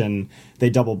tradition. They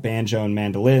double banjo and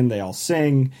mandolin, they all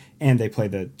sing, and they play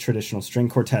the traditional string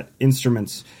quartet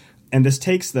instruments. And this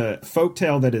takes the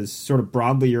folktale that is sort of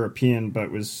broadly European,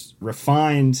 but was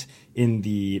refined in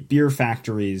the beer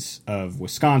factories of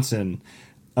Wisconsin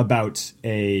about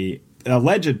a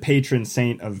alleged patron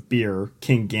saint of beer,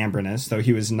 King Gambrinus, though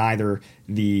he was neither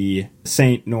the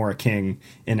saint nor a king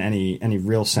in any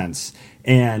real sense.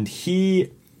 And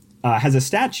he has a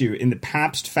statue in the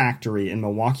Pabst factory in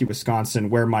Milwaukee, Wisconsin,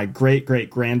 where my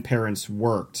great-great-grandparents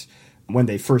worked when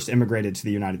they first immigrated to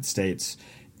the United States.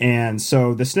 And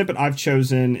so the snippet I've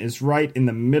chosen is right in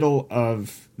the middle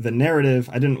of the narrative.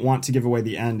 I didn't want to give away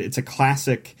the end. It's a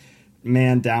classic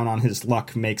man down on his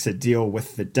luck makes a deal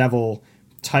with the devil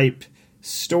type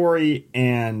story,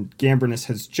 and Gambrinus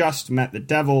has just met the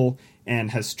devil and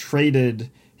has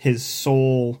traded his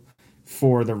soul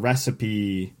for the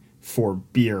recipe for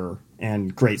beer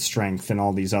and great strength and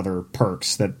all these other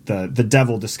perks that the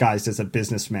devil disguised as a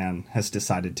businessman has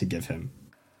decided to give him.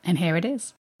 And here it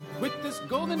is. With this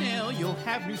golden ale, you'll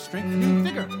have new strength, new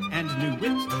vigor, and new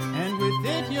wit. And with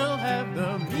it, you'll have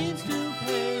the means to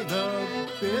pay the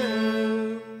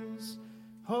bills.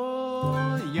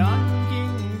 Oh, young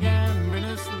King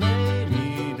Gambrinus, lay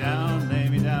me down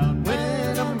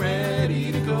when I'm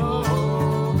ready to go.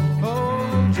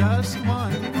 Oh, just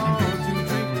one more to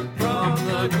drink from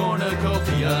the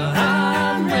cornucopia.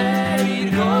 I'm ready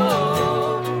to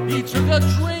go. He took a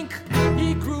drink,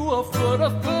 he grew a foot,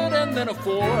 and then a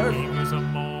fourth. He grew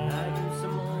some more. I grew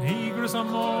some more. He grew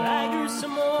some more. I grew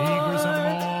some more. He grew some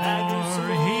more. I grew some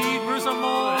more. He grew some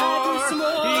more. I grew some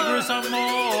more. He grew some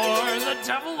more. The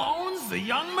devil owns the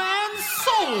young man's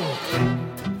soul.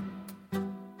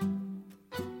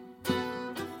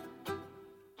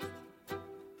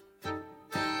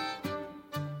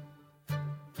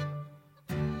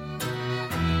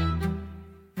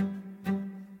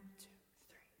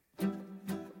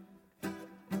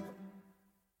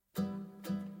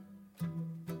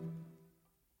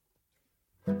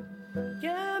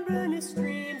 Gambrinus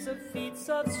dreams of feats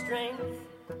of strength,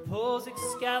 pulls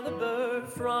Excalibur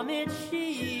from its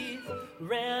sheath,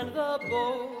 ran the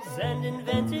bowls and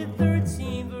invented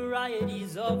 13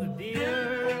 varieties of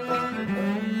beer.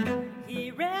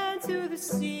 He ran to the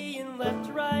sea and left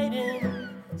right in,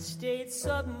 stayed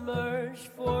submerged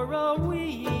for a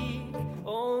week,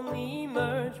 only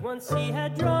emerged once he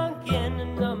had drunken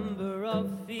a number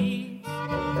of feet.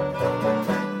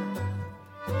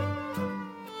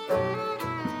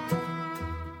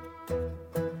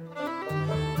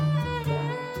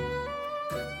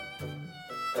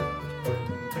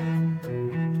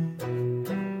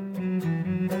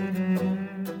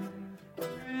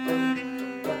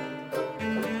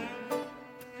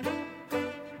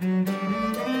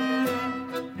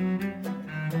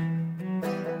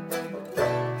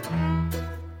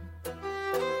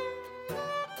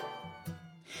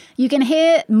 You can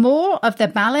hear more of the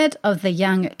Ballad of the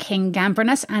Young King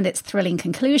Gambrinus and its thrilling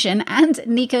conclusion and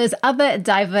Nico's other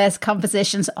diverse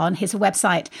compositions on his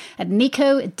website at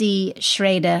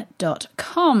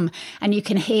nicoDschrader.com. And you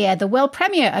can hear the world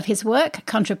premiere of his work,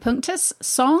 Contrapunctus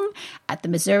Song, at the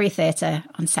Missouri Theatre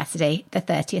on Saturday, the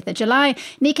 30th of July.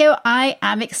 Nico, I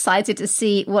am excited to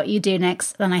see what you do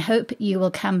next, and I hope you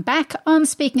will come back on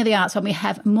Speaking of the Arts when we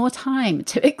have more time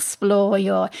to explore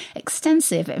your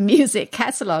extensive music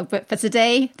catalogue. But for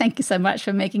today, thank you so much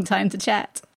for making time to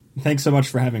chat. Thanks so much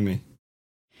for having me.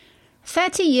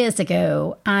 30 years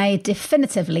ago, I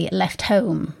definitively left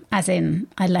home, as in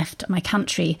I left my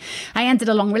country. I ended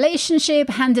a long relationship,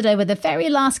 handed over the very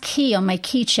last key on my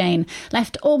keychain,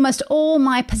 left almost all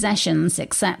my possessions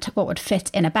except what would fit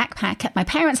in a backpack at my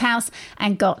parents' house,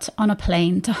 and got on a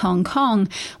plane to Hong Kong,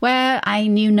 where I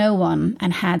knew no one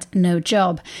and had no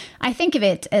job. I think of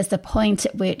it as the point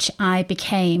at which I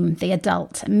became the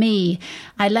adult me.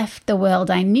 I left the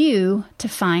world I knew to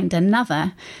find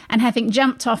another, and having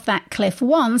jumped off that cliff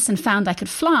once and found I could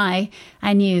fly,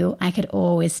 I knew I could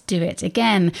always do it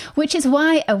again, which is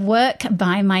why a work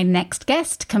by my next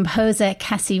guest, composer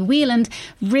Cassie Wieland,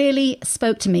 really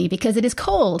spoke to me, because it is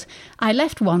called I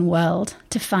Left One World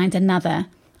to Find Another,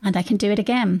 and I Can Do It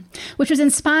Again, which was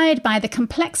inspired by the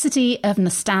complexity of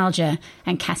nostalgia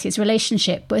and Cassie's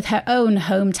relationship with her own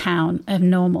hometown of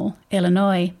Normal,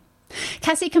 Illinois.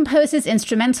 Cassie composes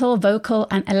instrumental, vocal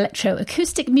and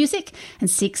electroacoustic music and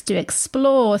seeks to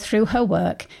explore through her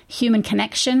work human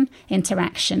connection,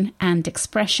 interaction and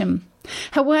expression.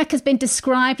 Her work has been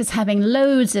described as having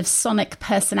loads of sonic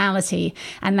personality,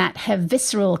 and that her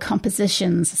visceral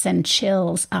compositions send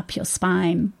chills up your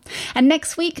spine. And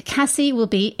next week, Cassie will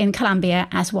be in Columbia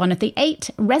as one of the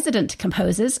 8 resident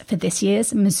composers for this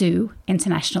year's Mizzou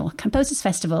International Composers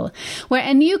Festival, where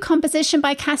a new composition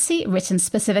by Cassie, written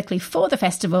specifically for the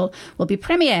festival, will be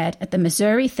premiered at the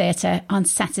Missouri Theatre on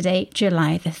Saturday,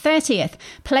 July the 30th,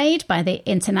 played by the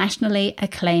internationally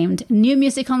acclaimed new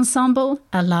music ensemble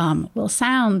Alarm Will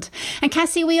Sound. And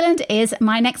Cassie Wieland is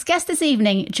my next guest this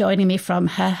evening, joining me from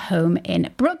her home in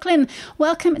Brooklyn.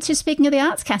 Welcome to Speaking of the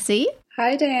Arts, Cassie.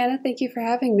 Hi, Diana. Thank you for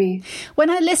having me. When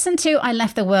I listened to I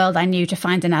Left the World I Knew to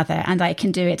Find Another, and I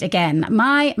Can Do It Again,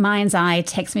 my mind's eye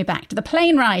takes me back to the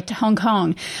plane ride to Hong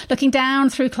Kong, looking down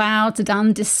through clouds at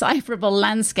undecipherable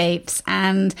landscapes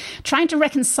and trying to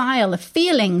reconcile the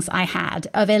feelings I had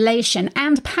of elation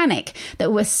and panic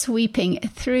that were sweeping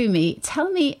through me. Tell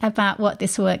me about what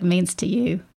this work means to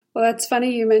you. Well, it's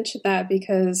funny you mentioned that,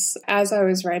 because as I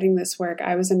was writing this work,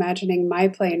 I was imagining my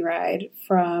plane ride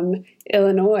from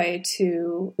Illinois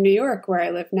to New York, where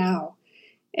I live now.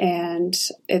 And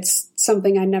it's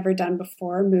something I'd never done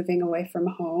before, moving away from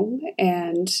home.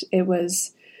 And it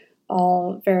was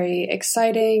all very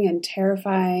exciting and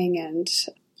terrifying. And,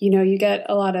 you get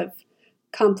a lot of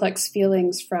complex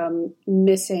feelings from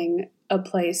missing a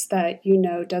place that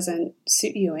doesn't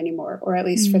suit you anymore, or at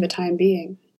least for the time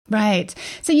being. Right.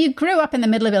 So you grew up in the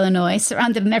middle of Illinois,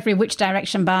 surrounded in every which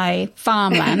direction by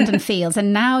farmland and fields,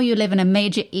 and now you live in a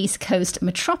major East Coast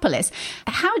metropolis.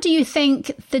 How do you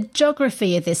think the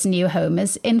geography of this new home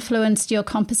has influenced your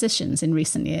compositions in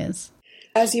recent years?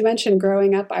 As you mentioned,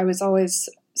 growing up, I was always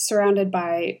surrounded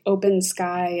by open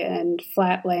sky and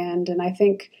flat land. And I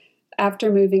think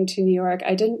after moving to New York,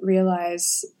 I didn't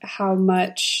realize how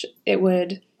much it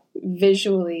would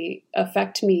visually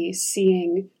affect me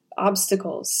seeing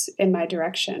obstacles in my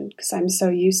direction, because I'm so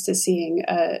used to seeing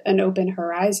an open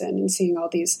horizon and seeing all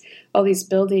these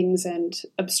buildings and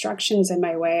obstructions in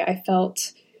my way. I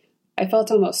felt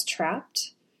almost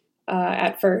trapped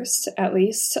at first, at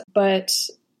least, but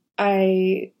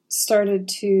I started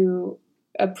to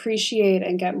appreciate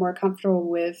and get more comfortable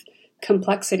with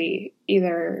complexity,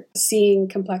 either seeing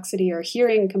complexity or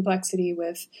hearing complexity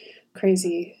with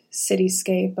crazy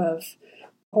cityscape of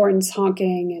horns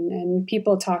honking and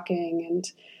people talking. And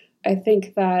I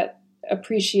think that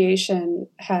appreciation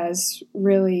has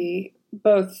really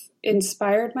both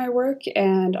inspired my work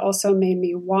and also made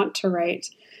me want to write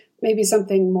maybe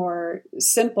something more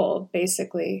simple,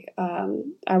 basically.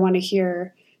 I want to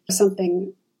hear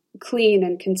something clean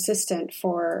and consistent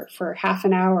for half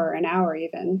an hour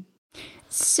even.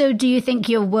 So do you think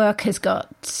your work has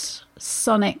got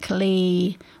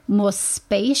sonically more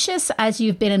spacious as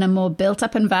you've been in a more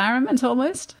built-up environment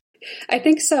almost? I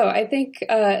think so. I think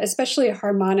especially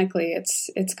harmonically,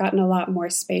 it's gotten a lot more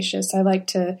spacious. I like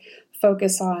to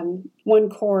focus on one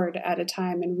chord at a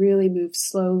time and really move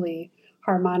slowly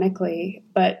harmonically.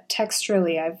 But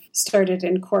texturally, I've started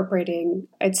incorporating,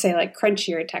 I'd say, like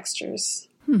crunchier textures.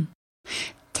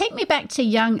 Take me back to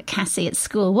young Cassie at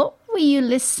school. What were you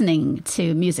listening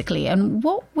to musically, and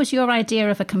what was your idea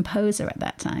of a composer at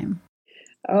that time?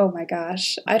 Oh my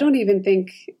gosh. I don't even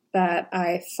think that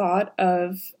I thought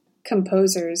of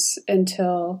composers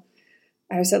until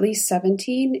I was at least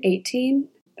 17, 18.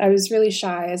 I was really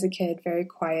shy as a kid, very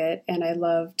quiet, and I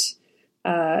loved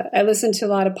I listened to a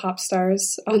lot of pop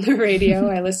stars on the radio.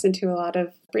 I listened to a lot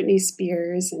of Britney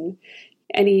Spears and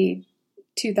any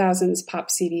 2000s pop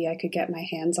CD I could get my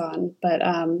hands on. But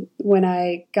when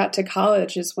I got to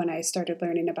college is when I started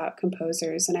learning about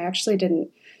composers. And I actually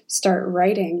didn't start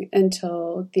writing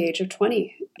until the age of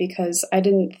 20 because I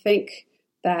didn't think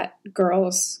that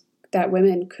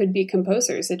women could be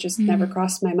composers. It just never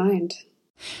crossed my mind.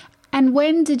 And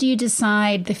when did you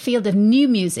decide the field of new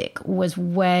music was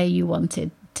where you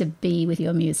wanted to be with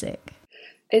your music?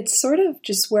 It's sort of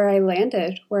just where I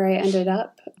landed, where I ended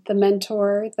up. The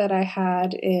mentor that I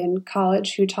had in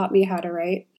college who taught me how to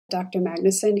write, Dr.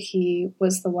 Magnuson, he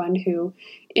was the one who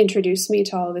introduced me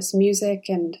to all this music,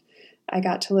 and I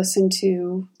got to listen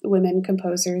to women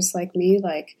composers like me,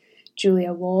 like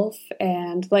Julia Wolf,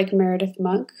 and like Meredith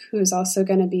Monk, who's also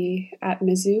going to be at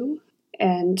Mizzou.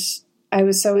 And I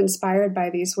was so inspired by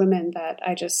these women that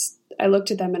I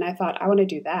looked at them and I thought, I want to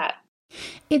do that.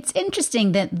 It's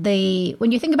interesting that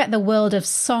when you think about the world of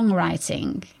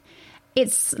songwriting,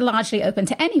 it's largely open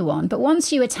to anyone. But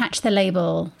once you attach the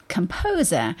label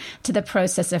composer to the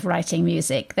process of writing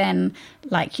music, then,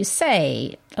 like you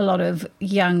say, a lot of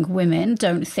young women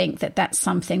don't think that that's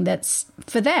something that's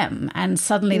for them. And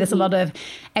suddenly there's a lot of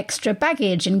extra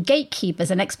baggage and gatekeepers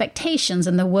and expectations,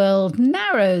 and the world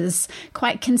narrows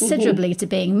quite considerably to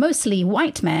being mostly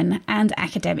white men and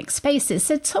academic spaces.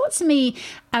 So talk to me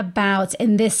about,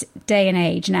 in this day and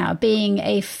age now, being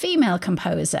a female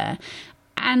composer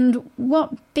and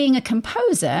what being a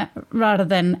composer rather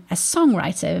than a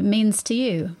songwriter means to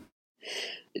you.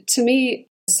 To me,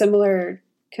 a similar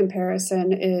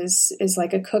comparison is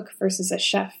like a cook versus a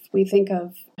chef. We think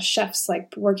of chefs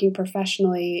like working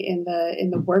professionally in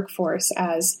the workforce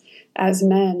as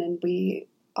men, and we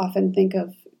often think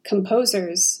of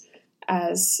composers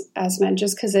as men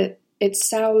just because it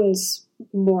sounds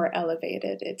more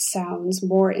elevated, it sounds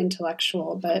more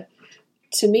intellectual. But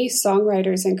to me,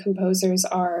 songwriters and composers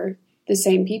are the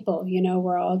same people. You know,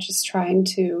 we're all just trying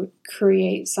to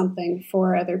create something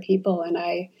for other people. And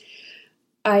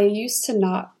I used to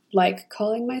not like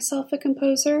calling myself a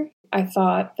composer. I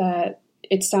thought that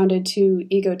it sounded too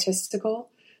egotistical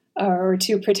or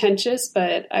too pretentious,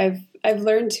 but I've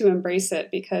learned to embrace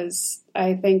it because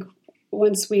I think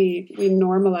once we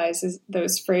normalize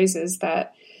those phrases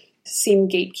that seem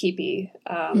gatekeepy,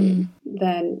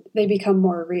 then they become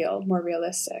more real, more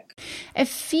realistic. A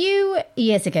few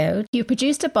years ago, you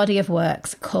produced a body of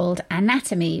works called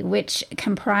Anatomy, which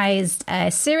comprised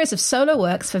a series of solo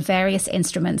works for various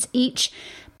instruments, each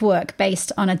work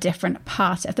based on a different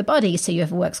part of the body. So you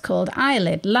have works called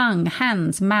Eyelid, Lung,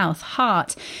 Hands, Mouth,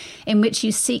 Heart, in which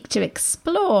you seek to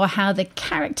explore how the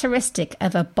characteristic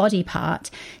of a body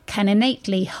part can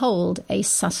innately hold a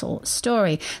subtle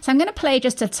story. So I'm going to play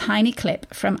just a tiny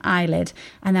clip from Eyelid,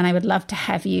 and then I would love to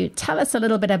have you tell us a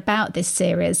little bit about this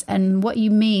series and what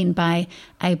you mean by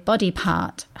a body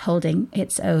part holding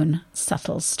its own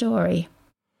subtle story.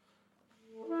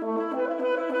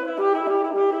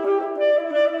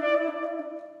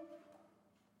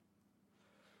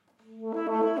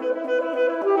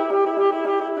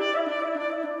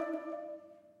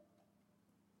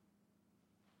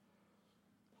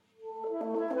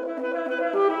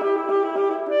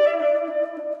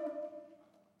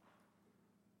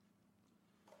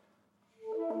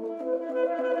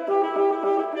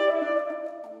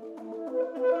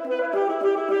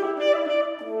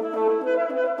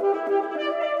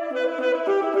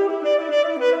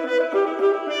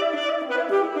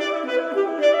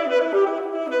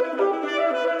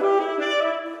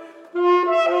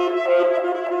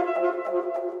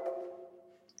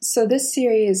 So this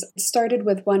series started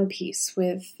with one piece,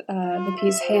 with the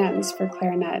piece Hands for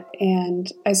clarinet.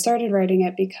 And I started writing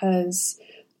it because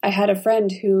I had a friend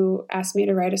who asked me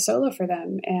to write a solo for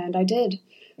them, and I did.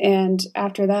 And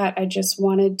after that, I just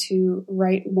wanted to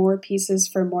write more pieces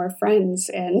for more friends.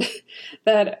 And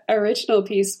that original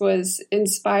piece was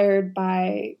inspired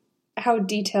by how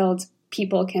detailed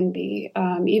people can be,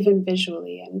 even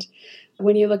visually. And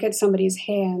when you look at somebody's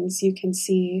hands, you can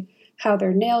see how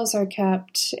their nails are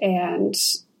kept and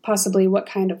possibly what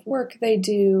kind of work they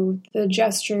do, the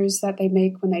gestures that they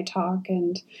make when they talk,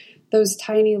 and those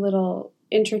tiny little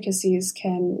intricacies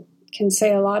can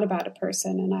say a lot about a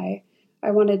person. And I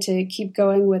wanted to keep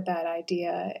going with that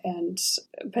idea and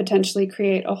potentially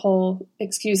create a whole,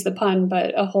 excuse the pun,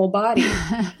 but a whole body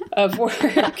of work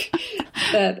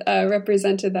that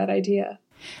represented that idea.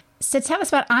 So tell us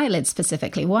about Eyelid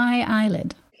specifically. Why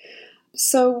Eyelid?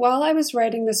 So while I was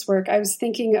writing this work, I was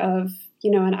thinking of,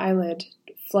 an eyelid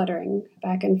fluttering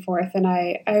back and forth. And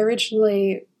I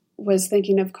originally was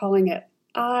thinking of calling it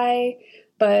Eye,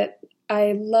 but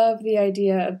I love the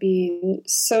idea of being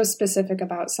so specific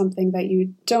about something that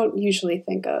you don't usually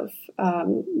think of.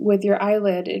 With your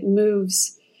eyelid, it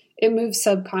moves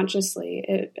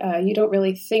subconsciously. You don't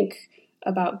really think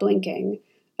about blinking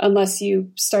unless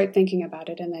you start thinking about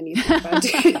it, and then you think about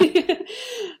it.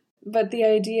 But the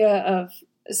idea of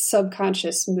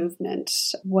subconscious movement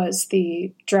was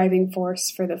the driving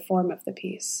force for the form of the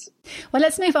piece. Well,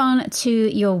 let's move on to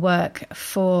your work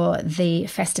for the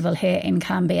festival here in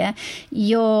Columbia.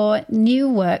 Your new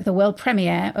work, the world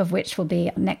premiere of which will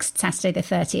be next Saturday the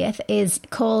 30th, is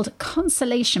called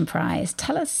Consolation Prize.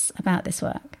 Tell us about this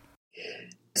work.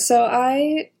 So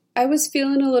I was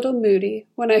feeling a little moody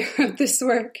when I wrote this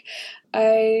work.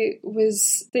 I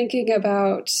was thinking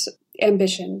about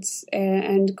ambitions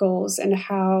and goals and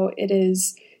how it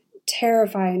is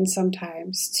terrifying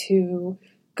sometimes to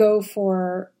go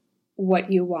for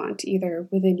what you want, either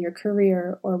within your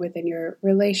career or within your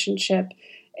relationship.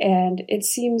 And it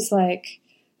seems like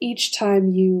each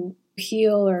time you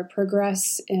heal or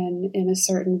progress in a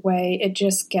certain way, it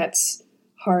just gets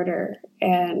harder.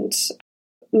 And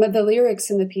the lyrics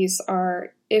in the piece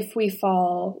are, "If we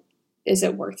fall, is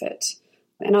it worth it?"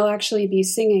 And I'll actually be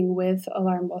singing with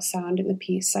alarm bell sound in the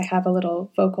piece. I have a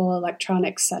little vocal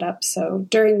electronics set up, so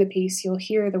during the piece you'll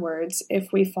hear the words,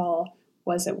 "If we fall,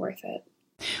 was it worth it?"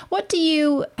 What do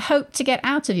you hope to get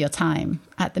out of your time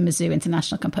at the Mizzou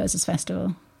International Composers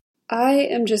Festival? I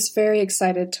am just very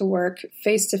excited to work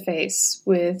face-to-face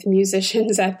with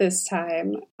musicians at this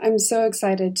time. I'm so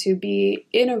excited to be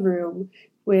in a room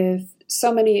with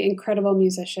so many incredible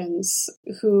musicians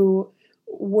who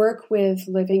work with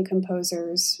living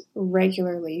composers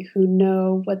regularly, who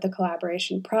know what the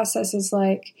collaboration process is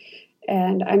like.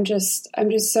 And I'm just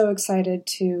so excited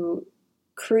to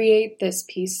create this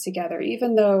piece together.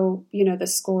 Even though, the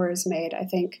score is made, I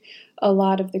think a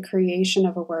lot of the creation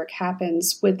of a work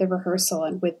happens with the rehearsal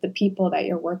and with the people that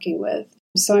you're working with.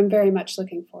 So I'm very much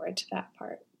looking forward to that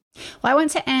part. Well, I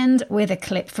want to end with a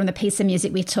clip from the piece of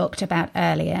music we talked about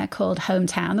earlier called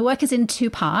Hometown. The work is in two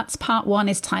parts. Part one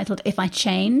is titled If I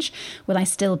Change, Will I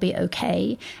Still Be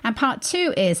Okay? And part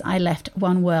two is I Left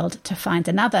One World to Find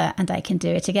Another, and I Can Do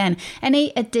It Again.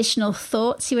 Any additional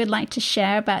thoughts you would like to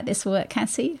share about this work,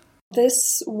 Cassie?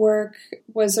 This work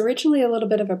was originally a little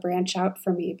bit of a branch out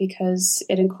for me because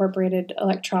it incorporated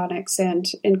electronics and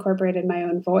incorporated my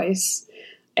own voice.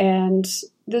 And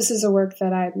this is a work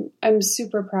that I'm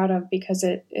super proud of because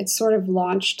it sort of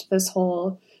launched this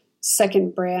whole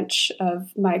second branch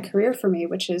of my career for me,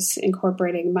 which is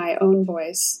incorporating my own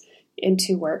voice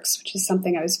into works, which is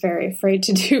something I was very afraid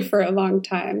to do for a long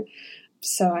time.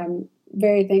 So I'm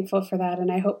very thankful for that,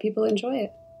 and I hope people enjoy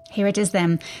it. Here it is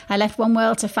then. I Left One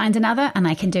World to Find Another, and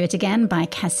I Can Do It Again by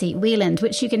Cassie Wieland,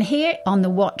 which you can hear on the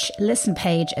Watch Listen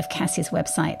page of Cassie's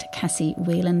website,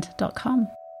 cassiewieland.com.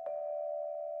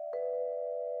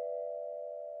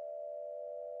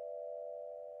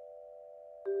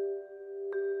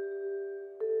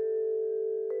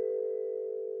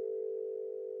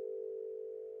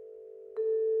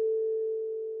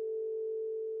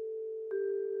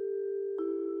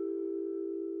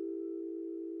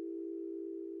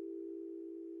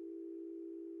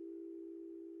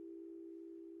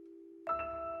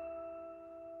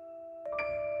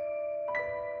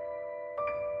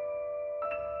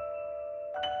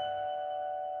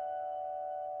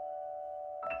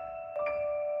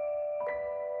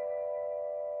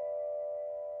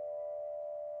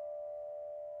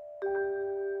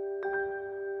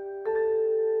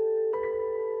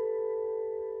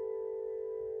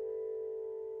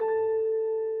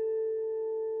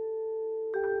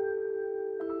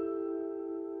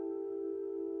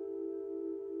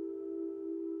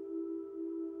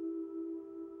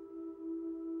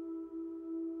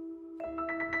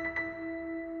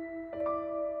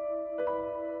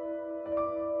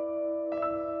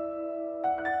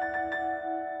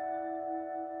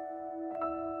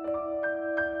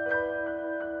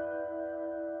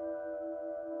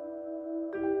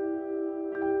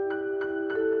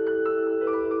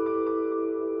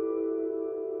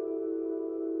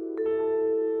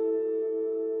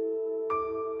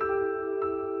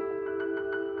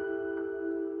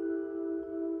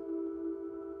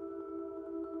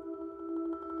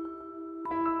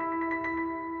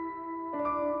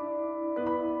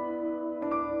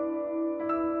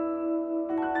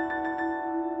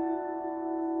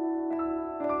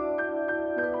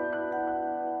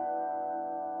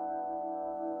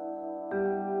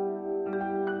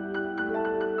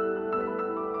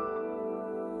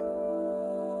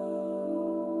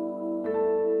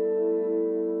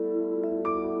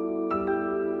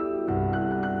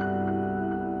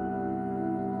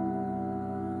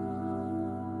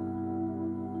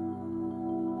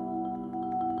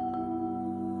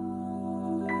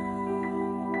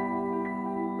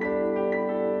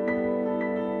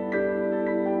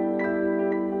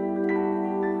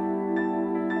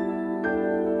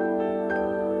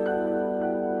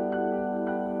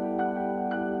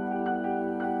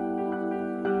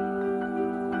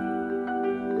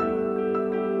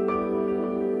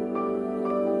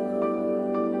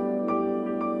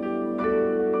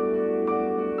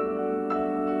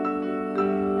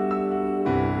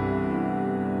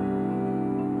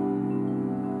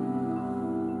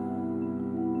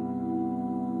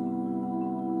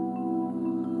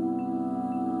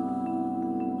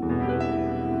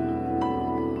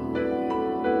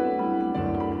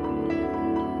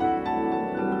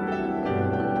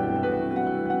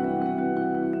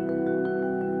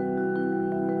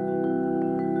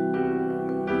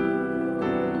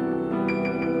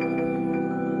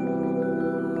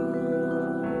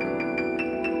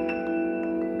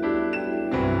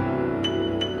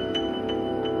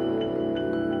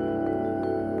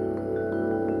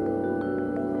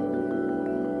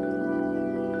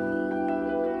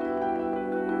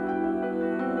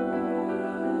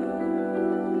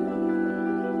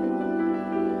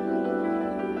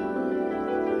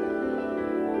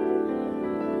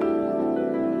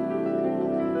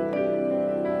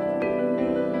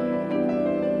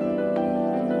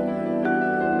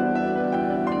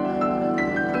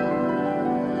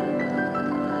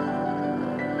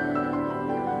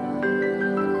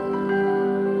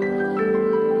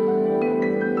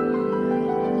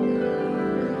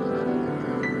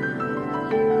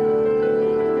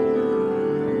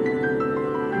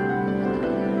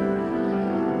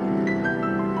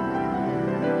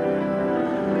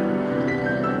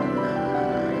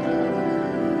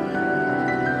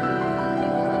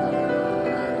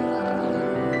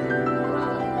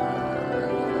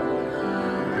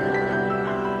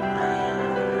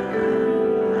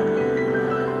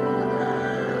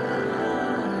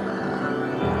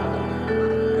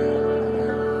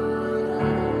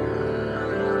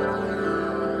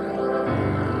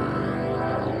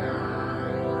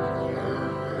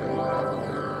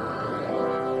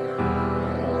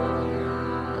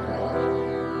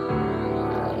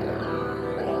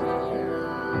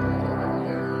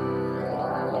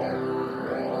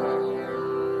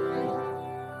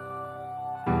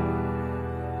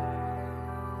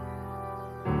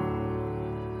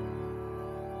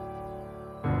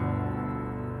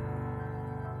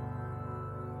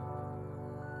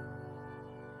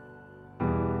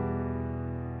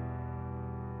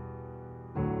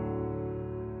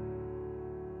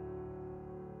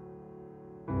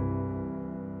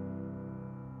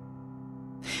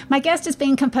 My guest has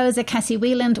been composer Cassie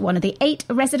Wieland, one of the 8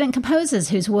 resident composers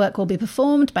whose work will be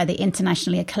performed by the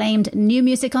internationally acclaimed new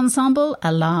music ensemble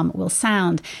Alarm Will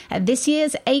Sound at this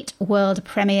year's 8 World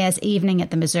Premieres evening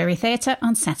at the Missouri Theatre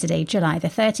on Saturday, July the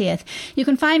 30th. You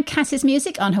can find Cassie's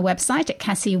music on her website at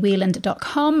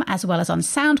cassiewieland.com, as well as on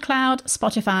SoundCloud,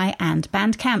 Spotify and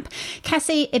Bandcamp.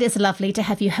 Cassie, it is lovely to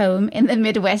have you home in the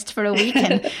Midwest for a week,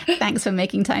 and thanks for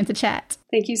making time to chat.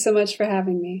 Thank you so much for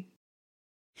having me.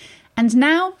 And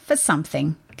now for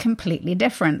something completely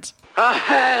different. A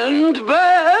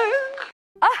handbag?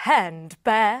 A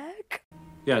handbag?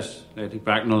 Yes, Lady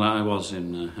Bracknell, I was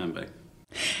in a handbag.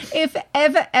 If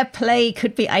ever a play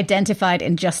could be identified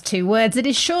in just 2 words, it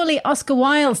is surely Oscar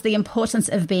Wilde's The Importance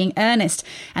of Being Earnest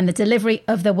and the delivery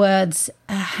of the words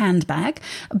 "a handbag"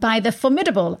 by the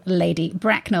formidable Lady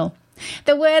Bracknell.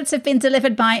 The words have been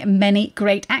delivered by many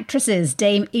great actresses: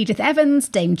 Dame Edith Evans,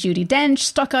 Dame Judi Dench,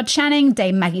 Stockard Channing,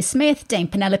 Dame Maggie Smith, Dame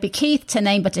Penelope Keith, to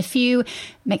name but a few.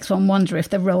 Makes one wonder if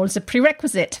the role is a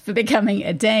prerequisite for becoming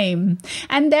a dame.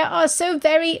 And there are so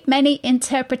very many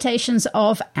interpretations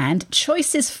of and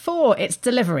choices for its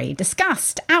delivery: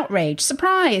 disgust, outrage,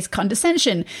 surprise,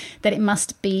 condescension, that it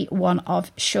must be one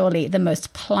of surely the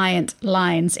most pliant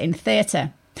lines in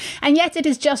theatre. And yet it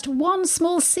is just one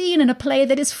small scene in a play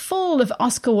that is full of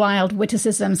Oscar Wilde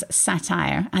witticisms,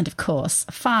 satire, and of course,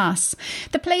 farce.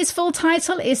 The play's full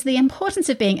title is The Importance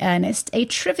of Being Earnest, a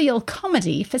trivial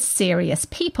comedy for serious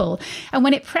people. And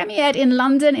when it premiered in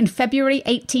London in February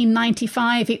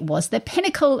 1895, it was the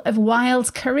pinnacle of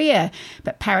Wilde's career,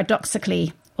 but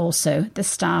paradoxically, also the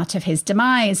start of his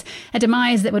demise, a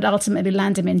demise that would ultimately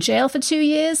land him in jail for 2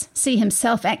 years, see him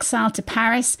self-exiled to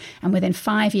Paris, and within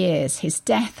 5 years, his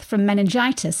death from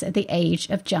meningitis at the age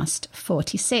of just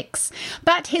 46.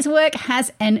 But his work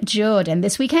has endured, and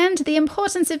this weekend, The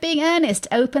Importance of Being Earnest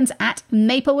opens at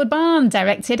Maplewood Barn,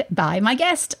 directed by my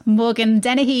guest, Morgan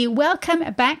Dennehy.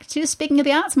 Welcome back to Speaking of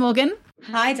the Arts, Morgan.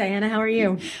 Hi, Diana. How are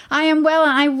you? I am well,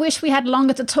 and I wish we had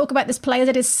longer to talk about this play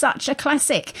that is such a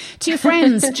classic. 2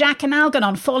 friends, Jack and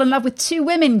Algernon, fall in love with 2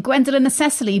 women, Gwendolen and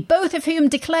Cecily, both of whom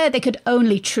declare they could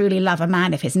only truly love a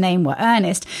man if his name were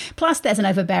Ernest. Plus, there's an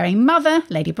overbearing mother,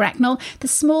 Lady Bracknell, the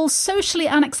small, socially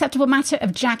unacceptable matter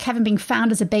of Jack having been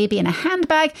found as a baby in a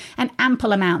handbag, and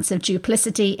ample amounts of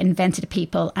duplicity, invented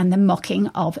people, and the mocking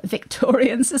of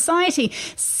Victorian society.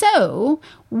 So,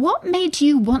 what made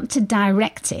you want to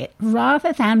direct it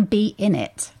rather than be in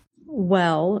it?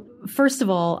 Well, first of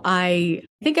all, I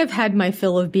think I've had my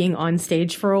fill of being on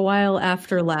stage for a while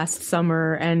after last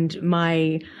summer and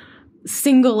my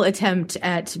single attempt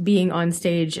at being on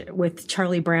stage with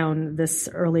Charlie Brown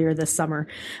earlier this summer.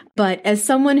 But as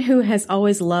someone who has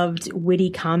always loved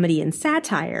witty comedy and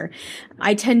satire,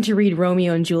 I tend to read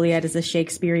Romeo and Juliet as a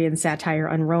Shakespearean satire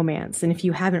on romance. And if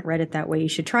you haven't read it that way, you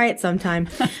should try it sometime.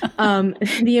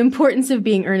 The Importance of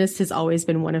Being Earnest has always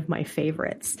been one of my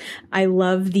favorites. I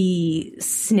love the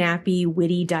snappy,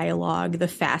 witty dialogue, the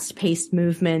fast-paced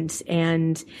movement,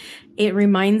 and it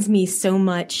reminds me so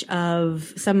much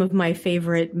of some of my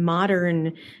favorite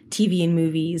modern TV and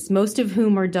movies, most of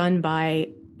whom are done by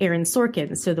Aaron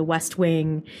Sorkin, so The West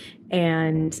Wing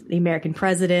and The American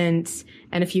President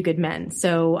and A Few Good Men.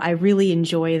 So I really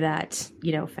enjoy that,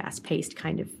 fast-paced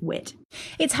kind of wit.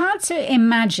 It's hard to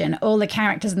imagine all the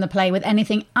characters in the play with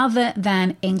anything other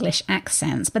than English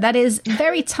accents, but that is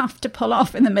very tough to pull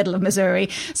off in the middle of Missouri.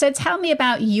 So tell me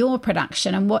about your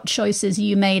production and what choices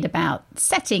you made about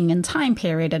setting and time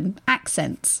period and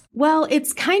accents. Well,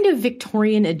 it's kind of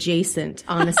Victorian adjacent,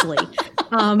 honestly.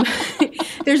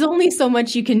 There's only so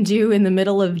much you can do in the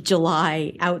middle of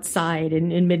July outside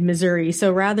in mid-Missouri.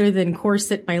 So rather than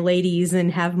corset my ladies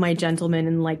and have my gentlemen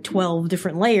in like 12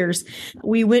 different layers,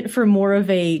 we went for more of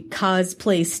a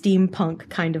cosplay steampunk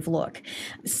kind of look.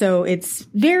 So it's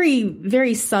very,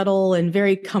 very subtle and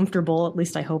very comfortable. At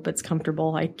least I hope it's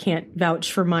comfortable. I can't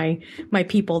vouch for my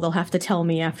people. They'll have to tell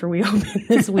me after we open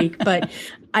this week. But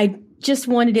I just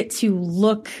wanted it to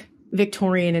look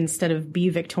Victorian instead of be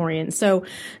Victorian. So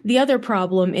the other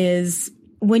problem is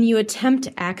when you attempt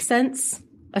accents,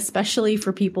 especially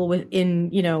for people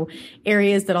within,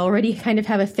 areas that already kind of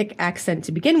have a thick accent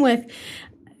to begin with,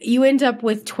 you end up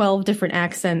with 12 different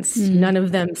accents. None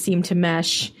of them seem to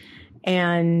mesh.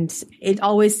 And it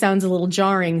always sounds a little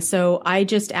jarring. So I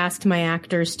just asked my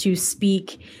actors to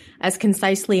speak as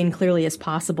concisely and clearly as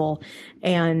possible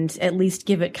and at least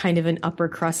give it kind of an upper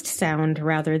crust sound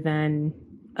rather than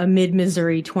a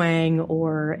mid-Missouri twang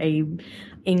or a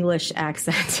English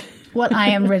accent. Well, I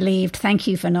am relieved. Thank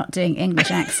you for not doing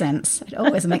English accents. It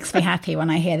always makes me happy when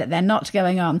I hear that they're not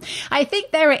going on. I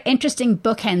think there are interesting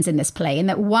bookends in this play in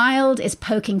that Wilde is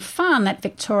poking fun at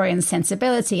Victorian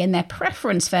sensibility and their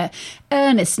preference for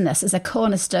earnestness as a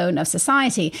cornerstone of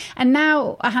society. And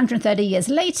now, 130 years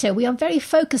later, we are very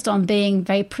focused on being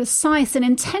very precise and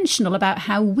intentional about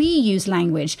how we use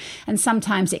language. And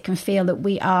sometimes it can feel that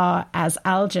we are, as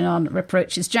Algernon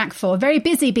reproaches Jack for, very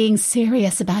busy being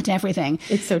serious about everything.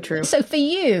 It's so true. So for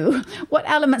you, what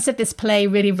elements of this play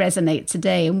really resonate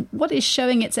today? And what is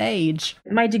showing its age?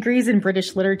 My degree's in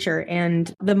British literature,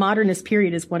 and the modernist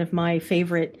period is one of my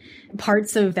favorite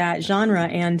parts of that genre.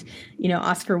 And,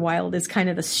 Oscar Wilde is kind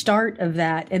of the start of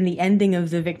that and the ending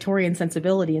of the Victorian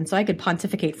sensibility. And so I could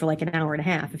pontificate for like an hour and a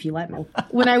half if you let me.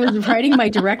 When I was writing my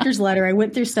director's letter, I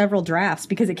went through several drafts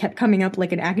because it kept coming up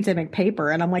like an academic paper.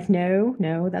 And I'm like,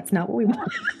 no, that's not what we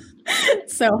want.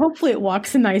 So hopefully it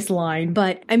walks a nice line.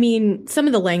 But I mean, some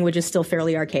of the language is still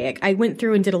fairly archaic. I went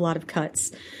through and did a lot of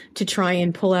cuts to try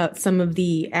and pull out some of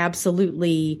the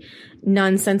absolutely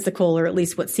nonsensical, or at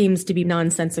least what seems to be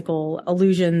nonsensical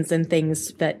allusions and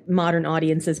things that modern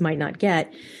audiences might not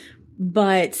get.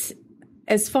 But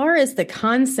as far as the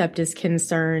concept is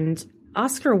concerned,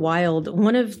 Oscar Wilde,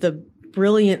 one of the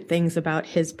brilliant things about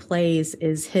his plays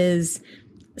is his,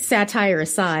 satire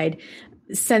aside,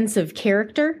 sense of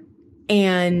character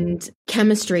and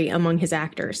chemistry among his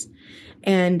actors.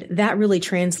 And that really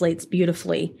translates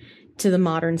beautifully to the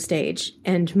modern stage.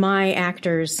 And my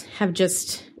actors have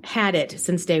just had it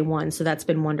since day one. So that's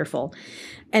been wonderful.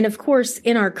 And of course,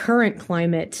 in our current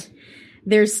climate,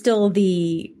 there's still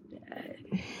the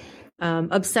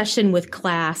obsession with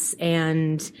class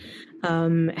and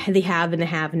the have and the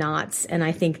have-nots. And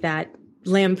I think that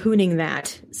lampooning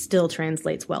that still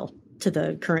translates well to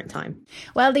the current time.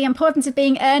 Well, The Importance of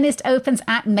Being Earnest opens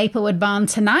at Maplewood Barn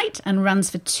tonight and runs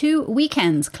for 2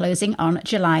 weekends, closing on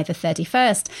July the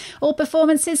 31st. All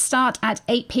performances start at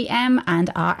 8 p.m. and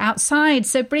are outside,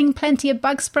 so bring plenty of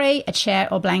bug spray, a chair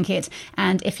or blanket,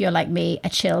 and if you're like me,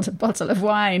 a chilled bottle of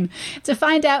wine. To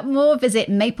find out more, visit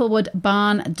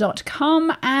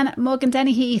maplewoodbarn.com. And Morgan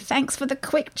Dennehy, thanks for the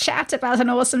quick chat about an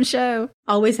awesome show.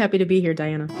 Always happy to be here,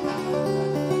 Diana.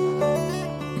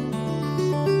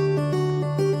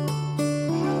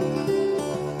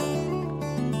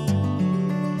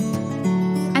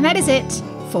 And that is it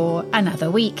for another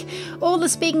week. All the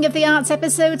Speaking of the Arts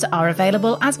episodes are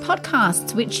available as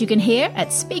podcasts, which you can hear at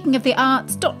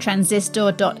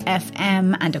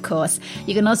speakingofthearts.transistor.fm. And of course,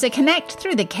 you can also connect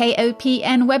through the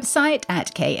KOPN website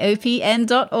at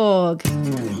kopn.org.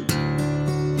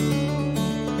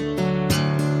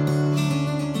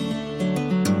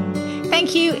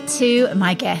 Thank you to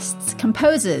my guests,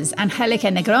 composers Angelica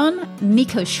Negron,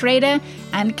 Nico Schrader,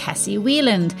 and Cassie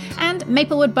Wieland, and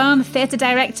Maplewood Barn Theatre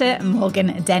Director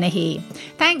Morgan Dennehy.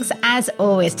 Thanks, as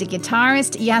always, to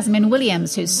guitarist Yasmin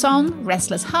Williams, whose song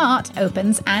Restless Heart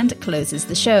opens and closes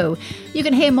the show. You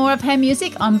can hear more of her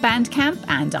music on Bandcamp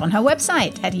and on her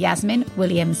website at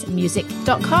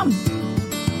yasminwilliamsmusic.com.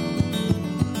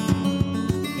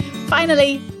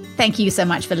 Finally, thank you so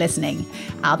much for listening.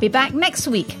 I'll be back next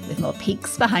week with more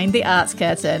peeks behind the arts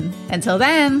curtain. Until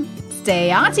then,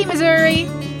 stay arty, Missouri!